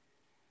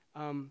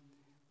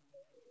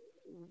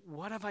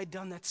 What have I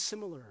done that's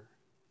similar?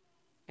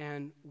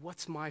 And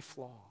what's my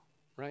flaw,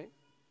 right?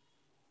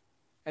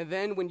 And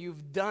then when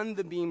you've done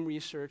the beam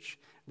research,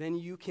 then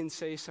you can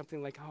say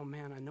something like, oh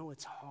man, I know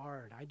it's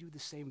hard. I do the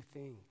same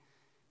thing.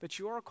 But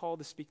you are called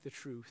to speak the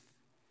truth.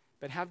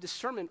 But have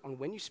discernment on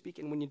when you speak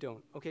and when you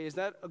don't. Okay, is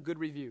that a good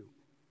review?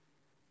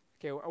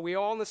 Okay, are we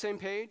all on the same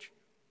page?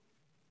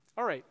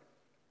 All right.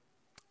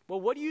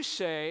 Well, what do you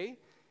say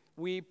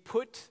we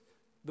put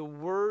the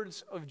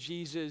words of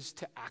Jesus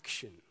to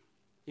action?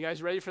 You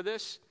guys ready for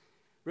this?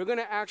 We're going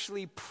to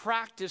actually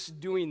practice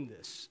doing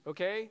this,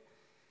 okay?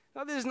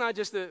 Now, this is not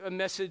just a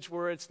message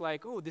where it's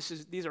like, oh,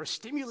 these are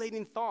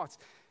stimulating thoughts.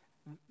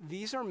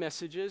 These are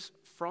messages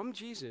from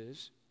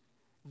Jesus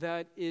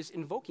that is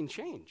invoking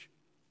change.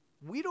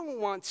 We don't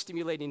want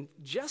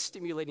just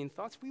stimulating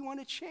thoughts. We want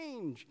to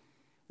change.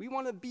 We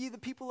want to be the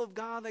people of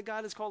God that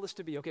God has called us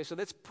to be. Okay, so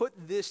let's put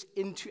this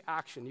into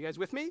action. You guys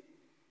with me?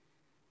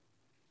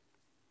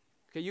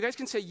 Okay, you guys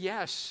can say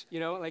yes,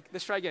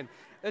 let's try again.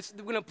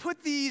 We're going to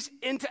put these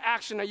into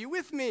action. Are you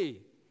with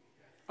me?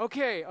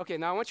 Okay,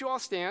 now I want you all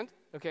to stand,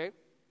 okay? I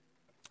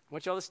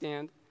want you all to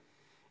stand.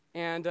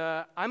 And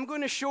I'm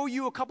going to show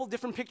you a couple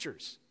different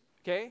pictures,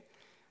 okay?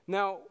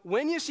 Now,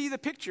 when you see the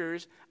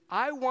pictures,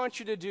 I want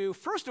you to do,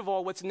 first of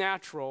all, what's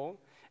natural,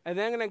 and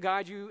then I'm going to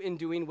guide you in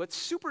doing what's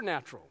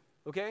supernatural,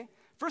 okay?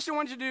 First, I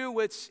want you to do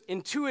what's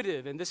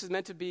intuitive, and this is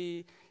meant to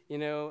be,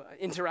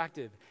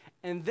 interactive.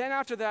 And then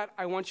after that,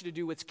 I want you to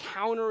do what's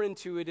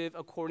counterintuitive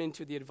according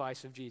to the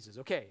advice of Jesus.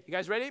 Okay, you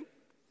guys ready? All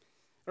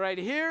right,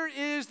 here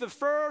is the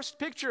first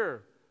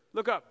picture.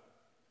 Look up.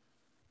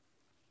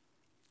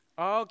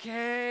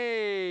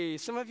 Okay,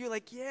 some of you are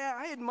like, yeah,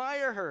 I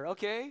admire her.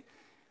 Okay,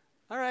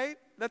 all right,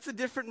 that's a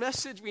different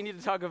message we need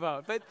to talk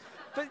about. But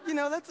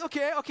that's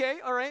okay,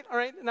 all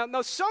right.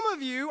 Now, some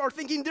of you are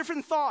thinking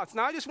different thoughts.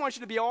 Now, I just want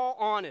you to be all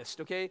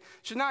honest, okay?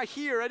 So not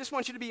here, I just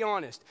want you to be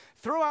honest.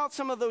 Throw out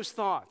some of those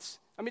thoughts.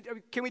 I mean,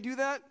 can we do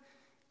that?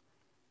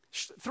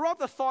 Throw out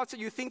the thoughts that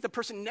you think the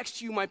person next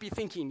to you might be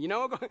thinking,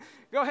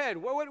 Go ahead.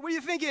 What are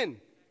you thinking?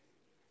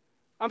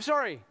 I'm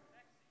sorry.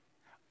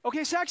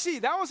 Okay, sexy.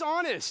 That was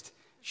honest.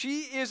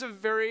 She is a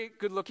very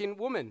good-looking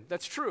woman.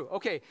 That's true.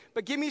 Okay,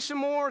 but give me some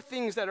more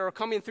things that are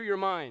coming through your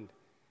mind.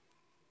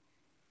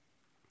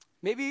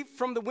 Maybe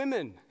from the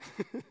women.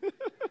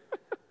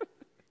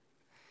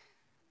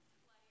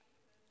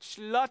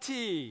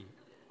 Slutty.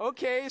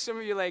 Okay, some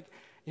of you are like,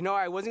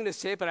 I wasn't going to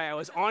say it, but I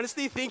was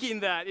honestly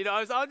thinking that. I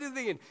was honestly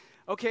thinking,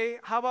 okay,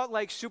 how about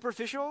like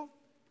superficial?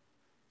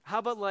 How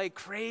about like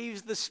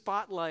craves the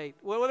spotlight?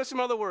 What are some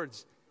other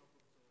words?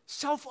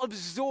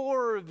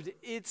 Self-absorbed.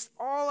 It's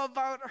all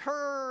about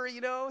her,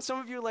 Some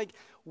of you are like,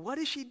 what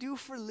does she do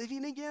for a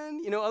living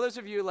again? Others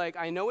of you are like,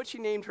 I know what she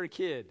named her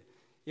kid.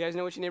 You guys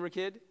know what she named her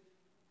kid?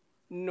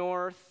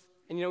 North.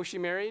 And you know who she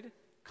married?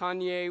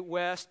 Kanye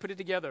West. Put it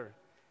together.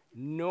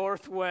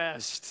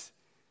 Northwest.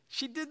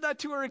 She did that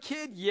to her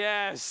kid?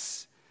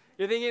 Yes.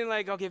 You're thinking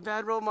like, okay,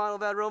 bad role model,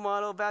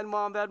 bad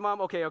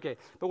mom. Okay.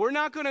 But we're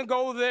not going to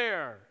go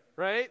there,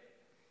 right?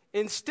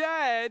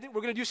 Instead,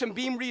 we're going to do some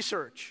beam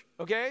research,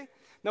 okay?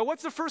 Now,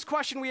 what's the first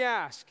question we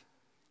ask?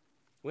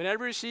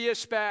 Whenever you see a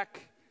speck,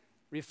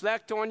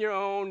 reflect on your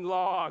own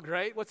log,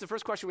 right? What's the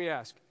first question we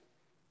ask?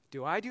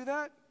 Do I do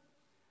that?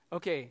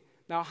 Okay,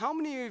 now how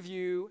many of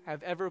you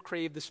have ever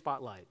craved the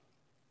spotlight?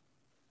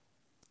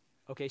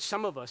 Okay,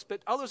 some of us,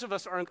 but others of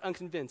us are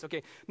unconvinced.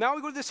 Okay, now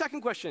we go to the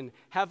second question.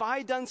 Have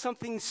I done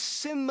something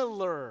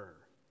similar?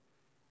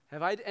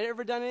 Have I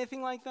ever done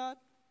anything like that?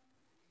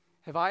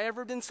 Have I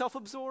ever been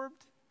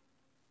self-absorbed?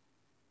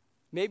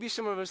 Maybe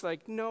some of us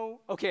like,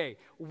 no. Okay,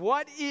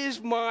 what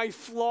is my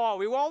flaw?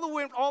 We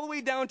went all the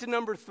way down to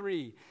number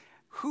 3.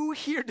 Who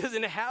here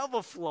doesn't have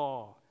a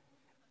flaw?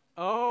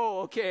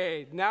 Oh,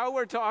 okay, now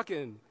we're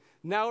talking.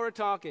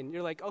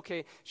 You're like,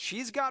 okay,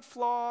 she's got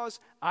flaws,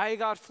 I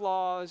got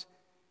flaws.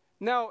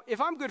 Now, if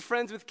I'm good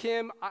friends with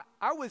Kim,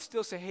 I would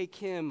still say, hey,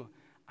 Kim,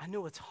 I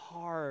know it's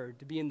hard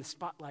to be in the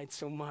spotlight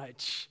so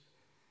much.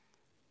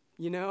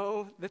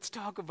 Let's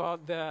talk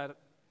about that.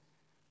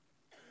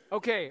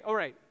 Okay, all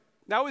right.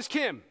 That was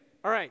Kim.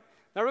 All right.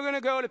 Now we're going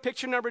to go to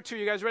picture number 2.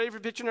 You guys ready for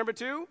picture number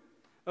 2?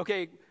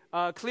 Okay,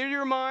 clear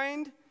your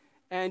mind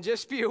and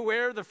just be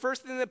aware the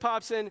first thing that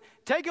pops in.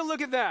 Take a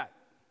look at that.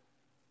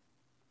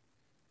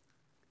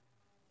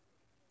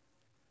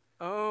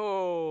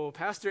 Oh,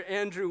 Pastor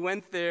Andrew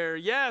went there.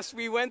 Yes,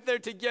 we went there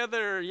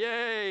together.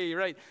 Yay,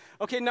 right.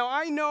 Okay, now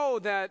I know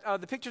that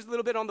the picture's a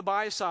little bit on the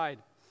by side.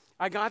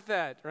 I got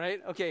that,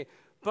 right? Okay,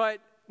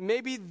 but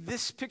maybe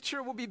this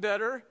picture will be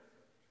better.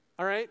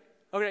 All right?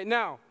 Okay,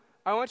 now,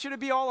 I want you to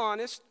be all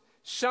honest.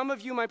 Some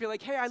of you might be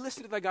like, hey, I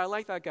listened to that guy. I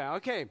like that guy.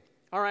 Okay,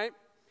 all right.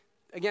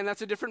 Again,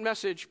 that's a different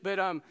message.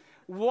 But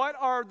what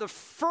are the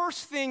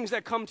first things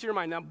that come to your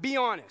mind? Now, be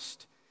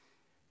honest.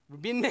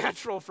 Be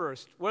natural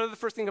first. What are the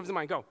first things that comes to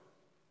mind? Go.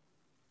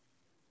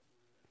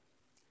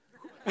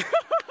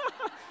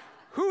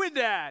 Who is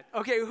that?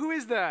 Okay, who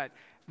is that?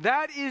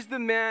 That is the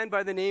man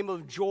by the name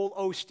of Joel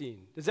Osteen.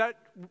 Does that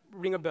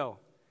ring a bell?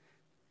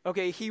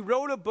 Okay, he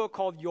wrote a book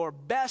called Your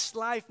Best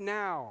Life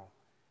Now.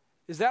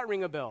 Does that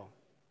ring a bell?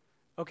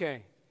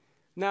 Okay.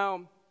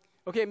 Now,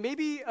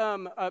 maybe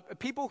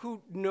people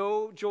who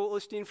know Joel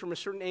Osteen from a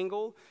certain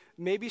angle,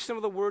 maybe some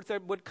of the words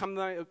that would come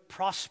to mind,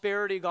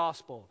 prosperity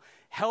gospel,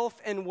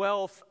 health and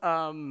wealth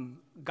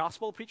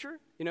gospel preacher,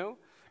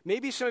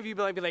 Maybe some of you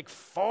be like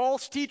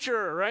false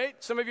teacher, right?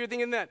 Some of you are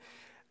thinking that.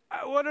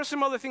 What are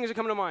some other things that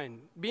come to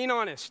mind? Being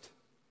honest.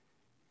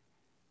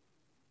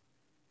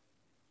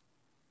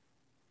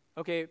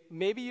 Okay,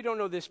 maybe you don't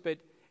know this, but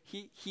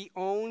he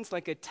owns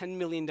like a $10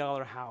 million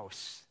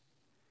house.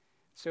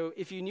 So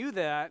if you knew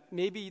that,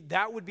 maybe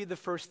that would be the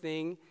first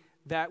thing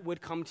that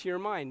would come to your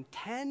mind.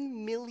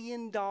 $10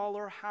 million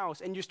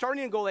house. And you're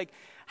starting to go like,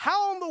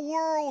 how in the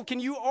world can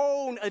you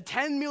own a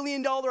 $10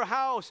 million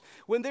house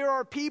when there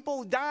are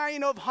people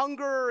dying of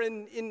hunger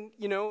and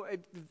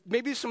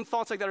maybe some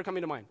thoughts like that are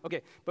coming to mind.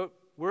 Okay, but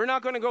we're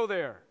not going to go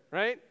there,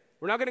 right?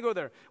 We're not going to go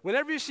there.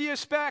 Whenever you see a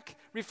speck,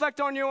 reflect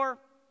on your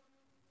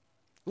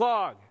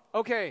log.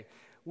 Okay,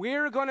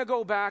 we're going to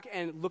go back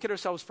and look at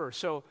ourselves first.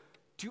 So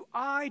do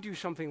I do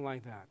something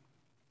like that?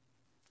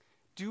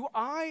 Do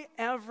I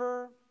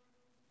ever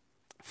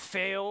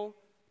fail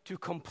to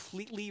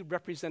completely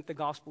represent the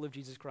gospel of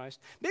Jesus Christ?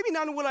 Maybe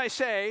not in what I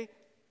say,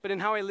 but in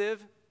how I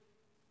live.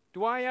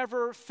 Do I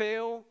ever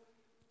fail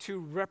to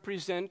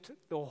represent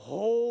the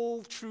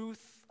whole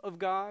truth of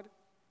God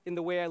in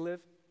the way I live?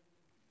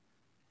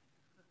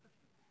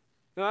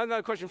 No, that's not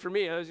a question for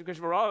me. That's a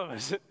question for all of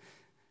us.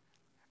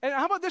 And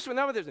how about this one?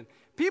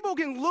 People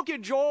can look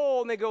at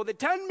Joel and they go, the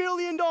 $10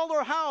 million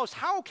house,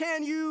 how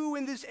can you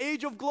in this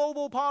age of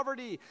global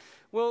poverty?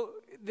 Well,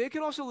 they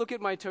can also look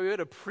at my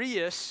Toyota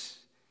Prius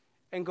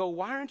and go,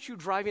 why aren't you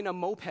driving a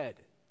moped,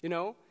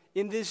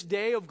 in this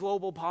day of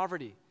global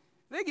poverty?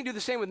 They can do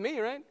the same with me,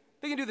 right?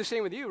 They can do the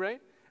same with you,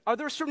 right? Are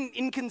there certain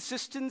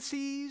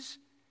inconsistencies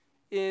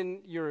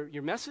in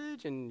your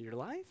message and your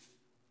life?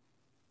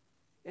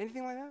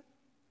 Anything like that?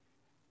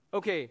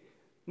 Okay,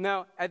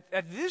 now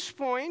at this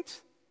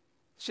point,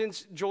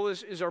 since Joel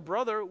is our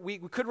brother, we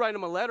could write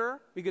him a letter.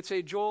 We could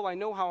say, Joel, I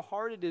know how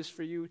hard it is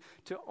for you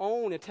to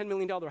own a $10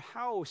 million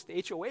house,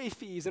 the HOA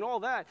fees and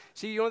all that.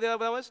 See, you know what that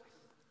was?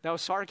 That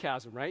was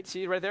sarcasm, right?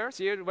 See it right there?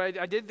 See it?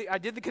 I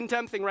did the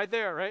contempt thing right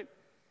there, right?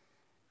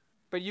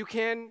 But you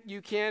can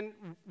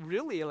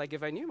really, like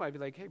if I knew him, I'd be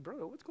like, hey,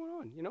 bro, what's going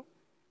on?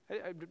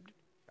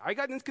 I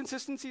got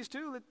inconsistencies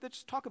too.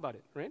 Let's talk about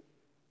it, right?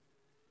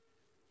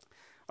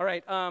 All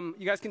right,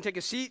 you guys can take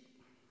a seat.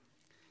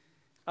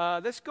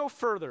 Let's go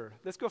further.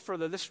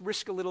 Let's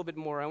risk a little bit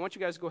more. I want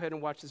you guys to go ahead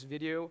and watch this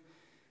video,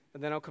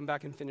 and then I'll come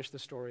back and finish the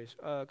stories.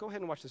 Go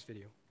ahead and watch this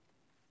video.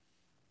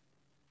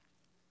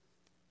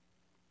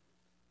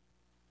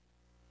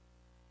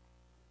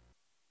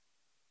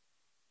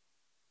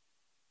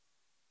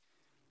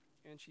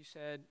 And she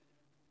said,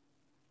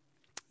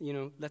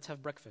 let's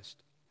have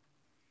breakfast.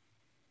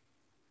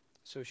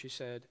 So she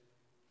said,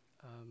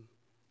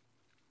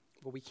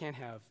 well, we can't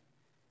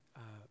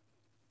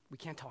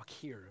talk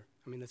here.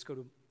 Let's go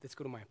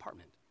to my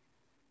apartment.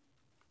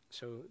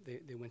 So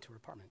they went to her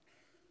apartment.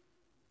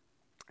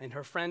 And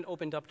her friend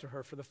opened up to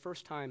her for the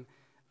first time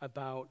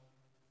about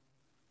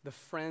the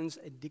friend's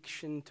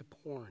addiction to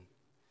porn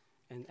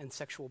and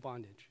sexual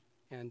bondage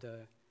and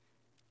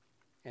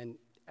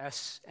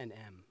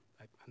S&M.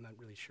 I'm not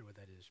really sure what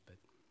that is, but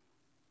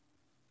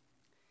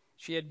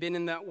she had been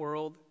in that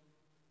world,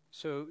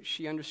 so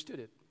she understood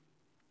it.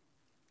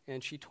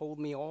 And she told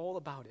me all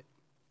about it.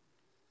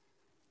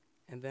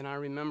 And then I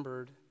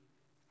remembered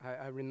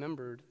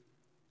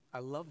I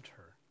loved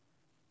her.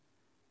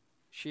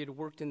 She had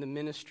worked in the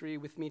ministry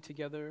with me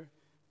together.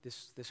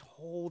 This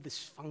whole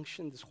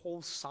dysfunction, this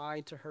whole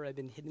side to her had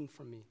been hidden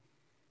from me.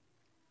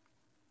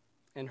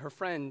 And her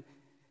friend,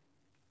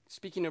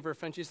 speaking of her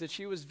friend, she said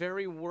she was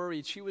very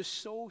worried. She was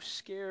so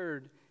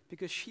scared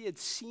because she had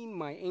seen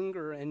my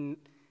anger, and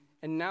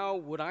now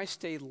would I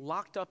stay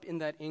locked up in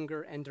that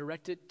anger and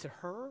direct it to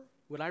her?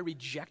 Would I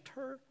reject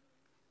her?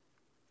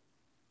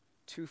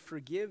 To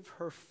forgive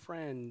her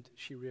friend,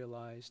 she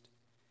realized,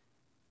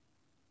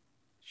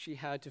 she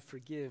had to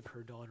forgive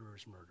her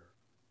daughter's murder.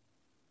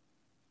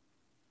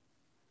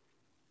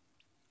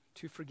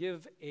 To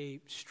forgive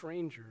a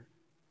stranger,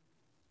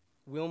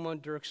 Wilma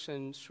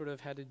Dirksen sort of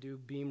had to do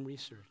beam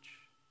research.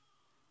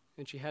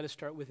 And she had to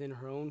start within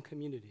her own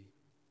community.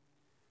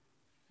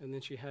 And then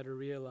she had to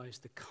realize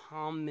the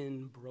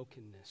common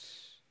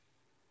brokenness.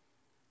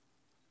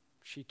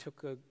 She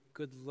took a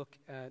good look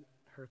at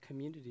her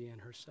community and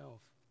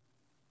herself.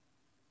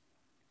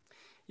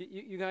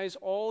 You guys,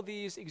 all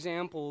these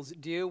examples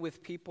deal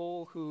with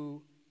people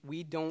who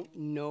we don't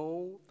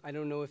know. I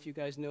don't know if you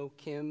guys know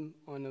Kim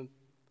on a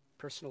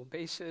personal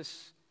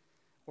basis,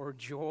 or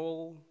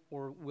Joel,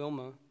 or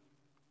Wilma.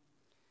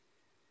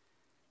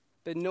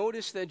 But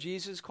notice that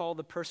Jesus called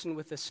the person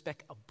with the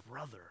speck a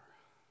brother.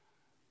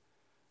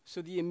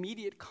 So the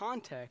immediate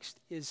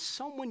context is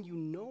someone you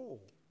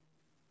know.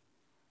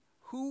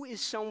 Who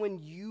is someone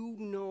you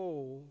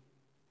know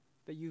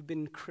that you've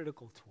been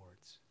critical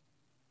towards,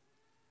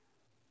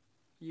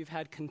 you've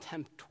had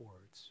contempt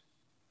towards,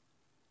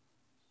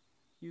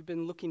 you've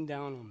been looking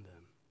down on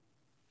them?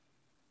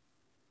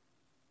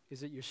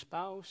 Is it your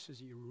spouse?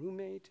 Is it your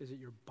roommate? Is it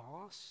your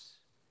boss?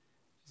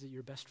 Is it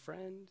your best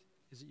friend?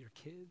 Is it your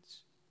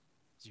kids?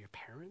 Is it your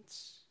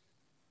parents?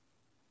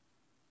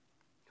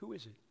 Who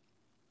is it?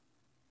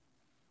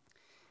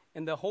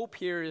 And the hope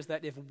here is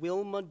that if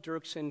Wilma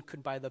Dirksen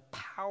could, by the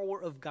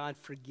power of God,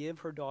 forgive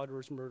her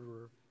daughter's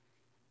murderer,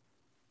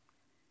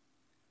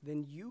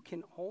 then you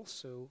can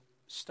also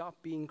stop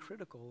being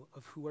critical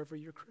of whoever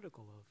you're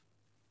critical of.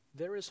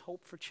 There is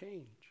hope for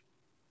change.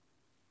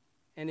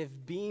 And if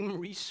Beam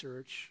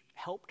Research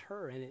helped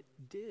her, and it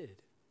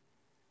did,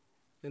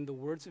 then the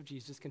words of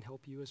Jesus can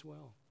help you as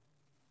well.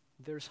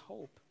 There's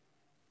hope.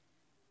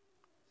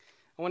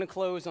 I want to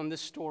close on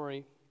this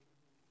story.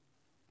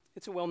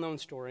 It's a well-known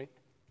story.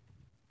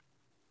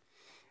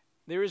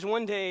 There is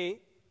one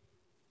day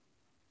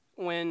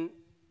when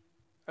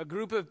a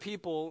group of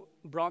people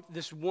brought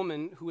this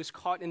woman who was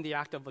caught in the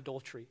act of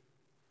adultery,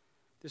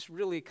 this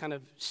really kind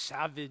of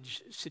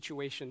savage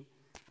situation.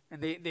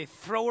 And they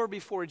throw her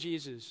before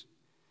Jesus.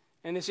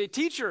 And they say,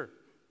 "Teacher,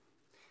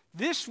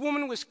 this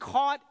woman was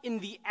caught in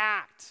the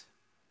act.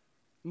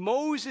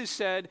 Moses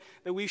said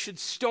that we should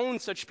stone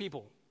such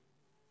people.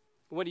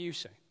 What do you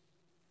say?"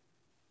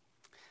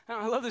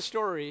 I love this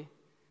story,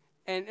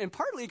 and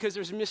partly because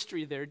there's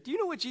mystery there. Do you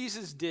know what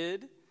Jesus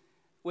did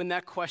when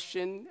that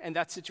question and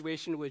that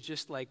situation was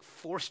just like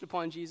forced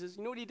upon Jesus?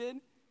 You know what he did?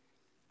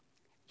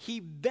 He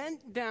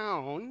bent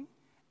down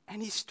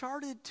and he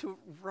started to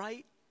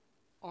write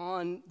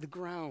on the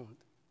ground.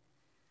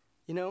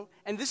 You know?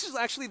 And this is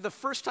actually the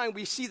first time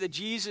we see that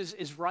Jesus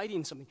is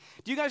writing something.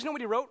 Do you guys know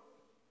what he wrote?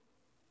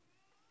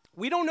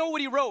 We don't know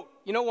what he wrote.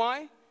 You know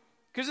why?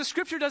 Because the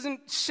scripture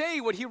doesn't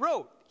say what he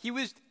wrote.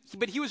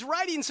 But he was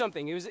writing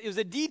something. It was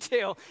a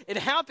detail. It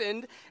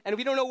happened, and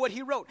we don't know what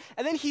he wrote.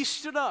 And then he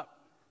stood up,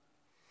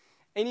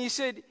 and he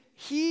said,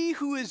 "He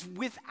who is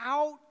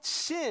without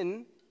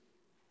sin,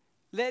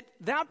 let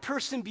that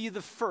person be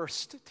the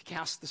first to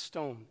cast the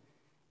stone."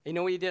 And you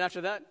know what he did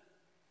after that?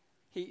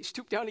 He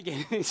stooped down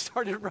again, and he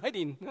started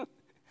writing.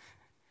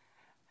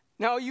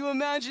 Now, you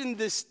imagine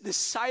this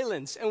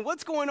silence, and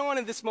what's going on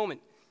in this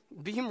moment?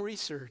 Beam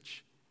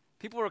Research.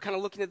 People are kind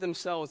of looking at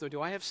themselves, though.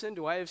 Do I have sin?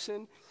 Do I have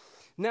sin?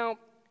 Now,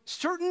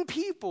 certain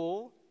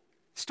people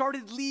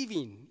started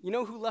leaving. You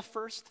know who left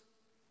first?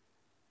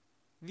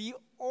 The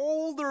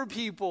older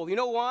people. You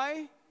know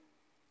why?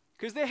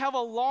 Because they have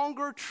a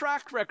longer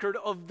track record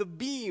of the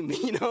beam,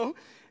 you know?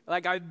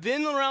 Like, I've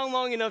been around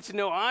long enough to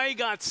know I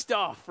got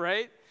stuff,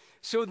 right?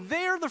 So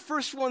they're the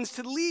first ones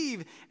to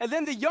leave. And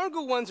then the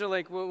younger ones are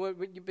like, well,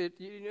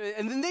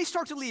 and then they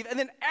start to leave. And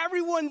then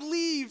everyone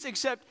leaves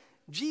except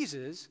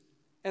Jesus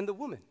and the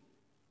woman.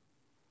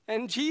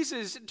 And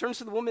Jesus turns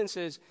to the woman and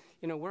says,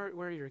 you know, where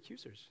are your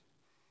accusers?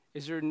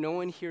 Is there no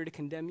one here to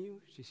condemn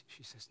you?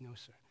 She says, no,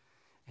 sir.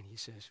 And he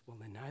says, well,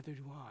 then neither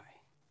do I.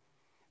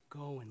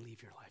 Go and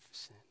leave your life of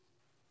sin.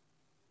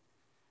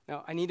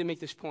 Now, I need to make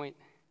this point.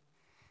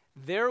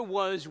 There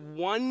was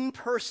one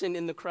person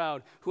in the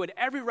crowd who had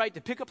every right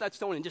to pick up that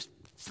stone and just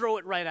throw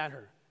it right at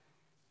her.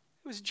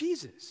 It was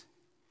Jesus.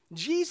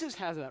 Jesus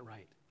has that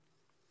right.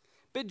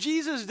 But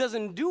Jesus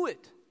doesn't do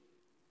it.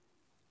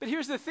 But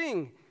here's the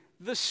thing.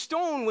 The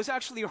stone was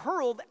actually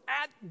hurled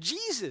at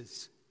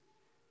Jesus.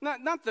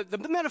 Not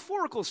the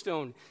metaphorical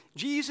stone.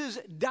 Jesus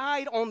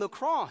died on the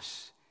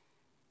cross.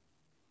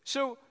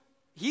 So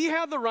he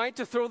had the right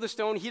to throw the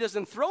stone. He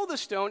doesn't throw the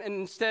stone, and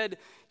instead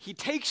he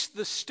takes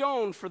the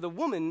stone for the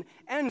woman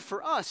and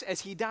for us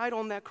as he died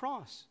on that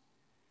cross.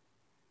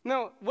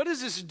 Now, what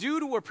does this do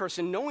to a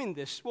person knowing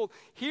this? Well,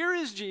 here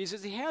is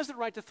Jesus. He has the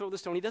right to throw the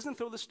stone. He doesn't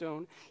throw the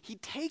stone. He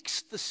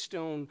takes the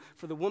stone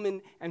for the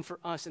woman and for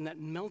us, and that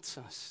melts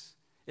us.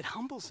 It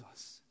humbles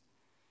us.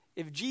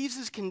 If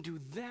Jesus can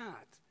do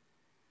that,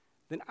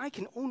 then I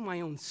can own my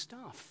own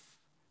stuff.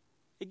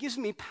 It gives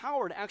me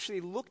power to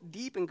actually look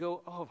deep and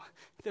go, oh,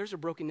 there's a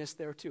brokenness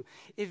there too.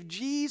 If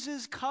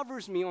Jesus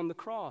covers me on the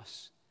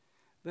cross,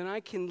 then I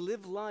can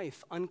live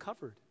life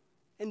uncovered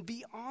and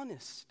be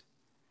honest.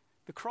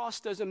 The cross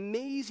does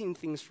amazing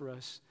things for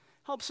us,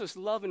 helps us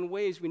love in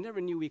ways we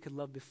never knew we could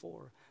love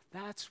before.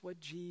 That's what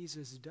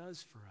Jesus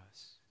does for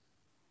us.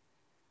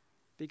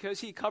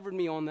 Because he covered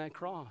me on that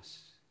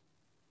cross,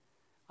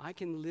 I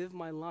can live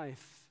my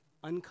life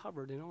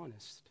uncovered and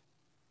honest.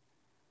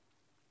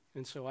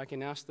 And so I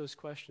can ask those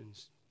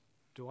questions.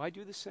 Do I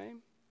do the same?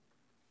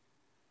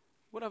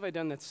 What have I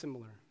done that's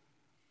similar?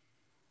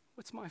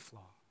 What's my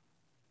flaw?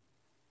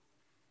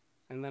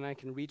 And then I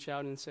can reach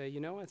out and say,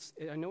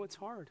 I know it's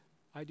hard.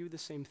 I do the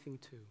same thing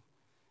too.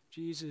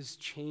 Jesus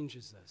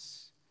changes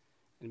us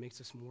and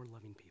makes us more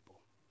loving people.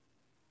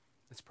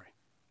 Let's pray.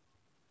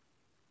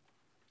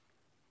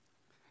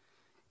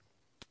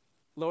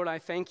 Lord, I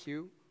thank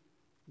you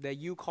that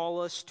you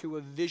call us to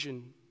a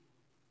vision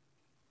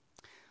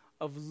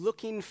of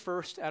looking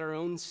first at our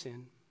own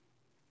sin,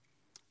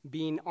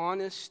 being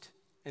honest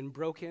and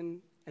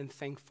broken and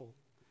thankful,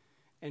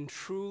 and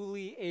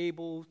truly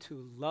able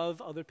to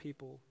love other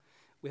people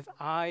with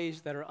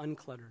eyes that are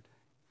uncluttered,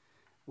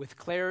 with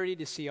clarity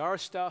to see our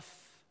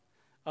stuff,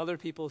 other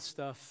people's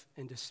stuff,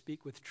 and to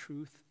speak with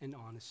truth and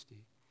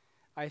honesty.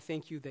 I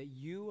thank you that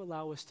you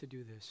allow us to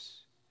do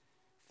this.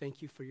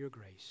 Thank you for your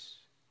grace.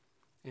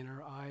 And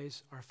our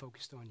eyes are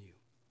focused on you.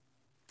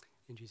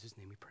 In Jesus'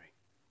 name we pray.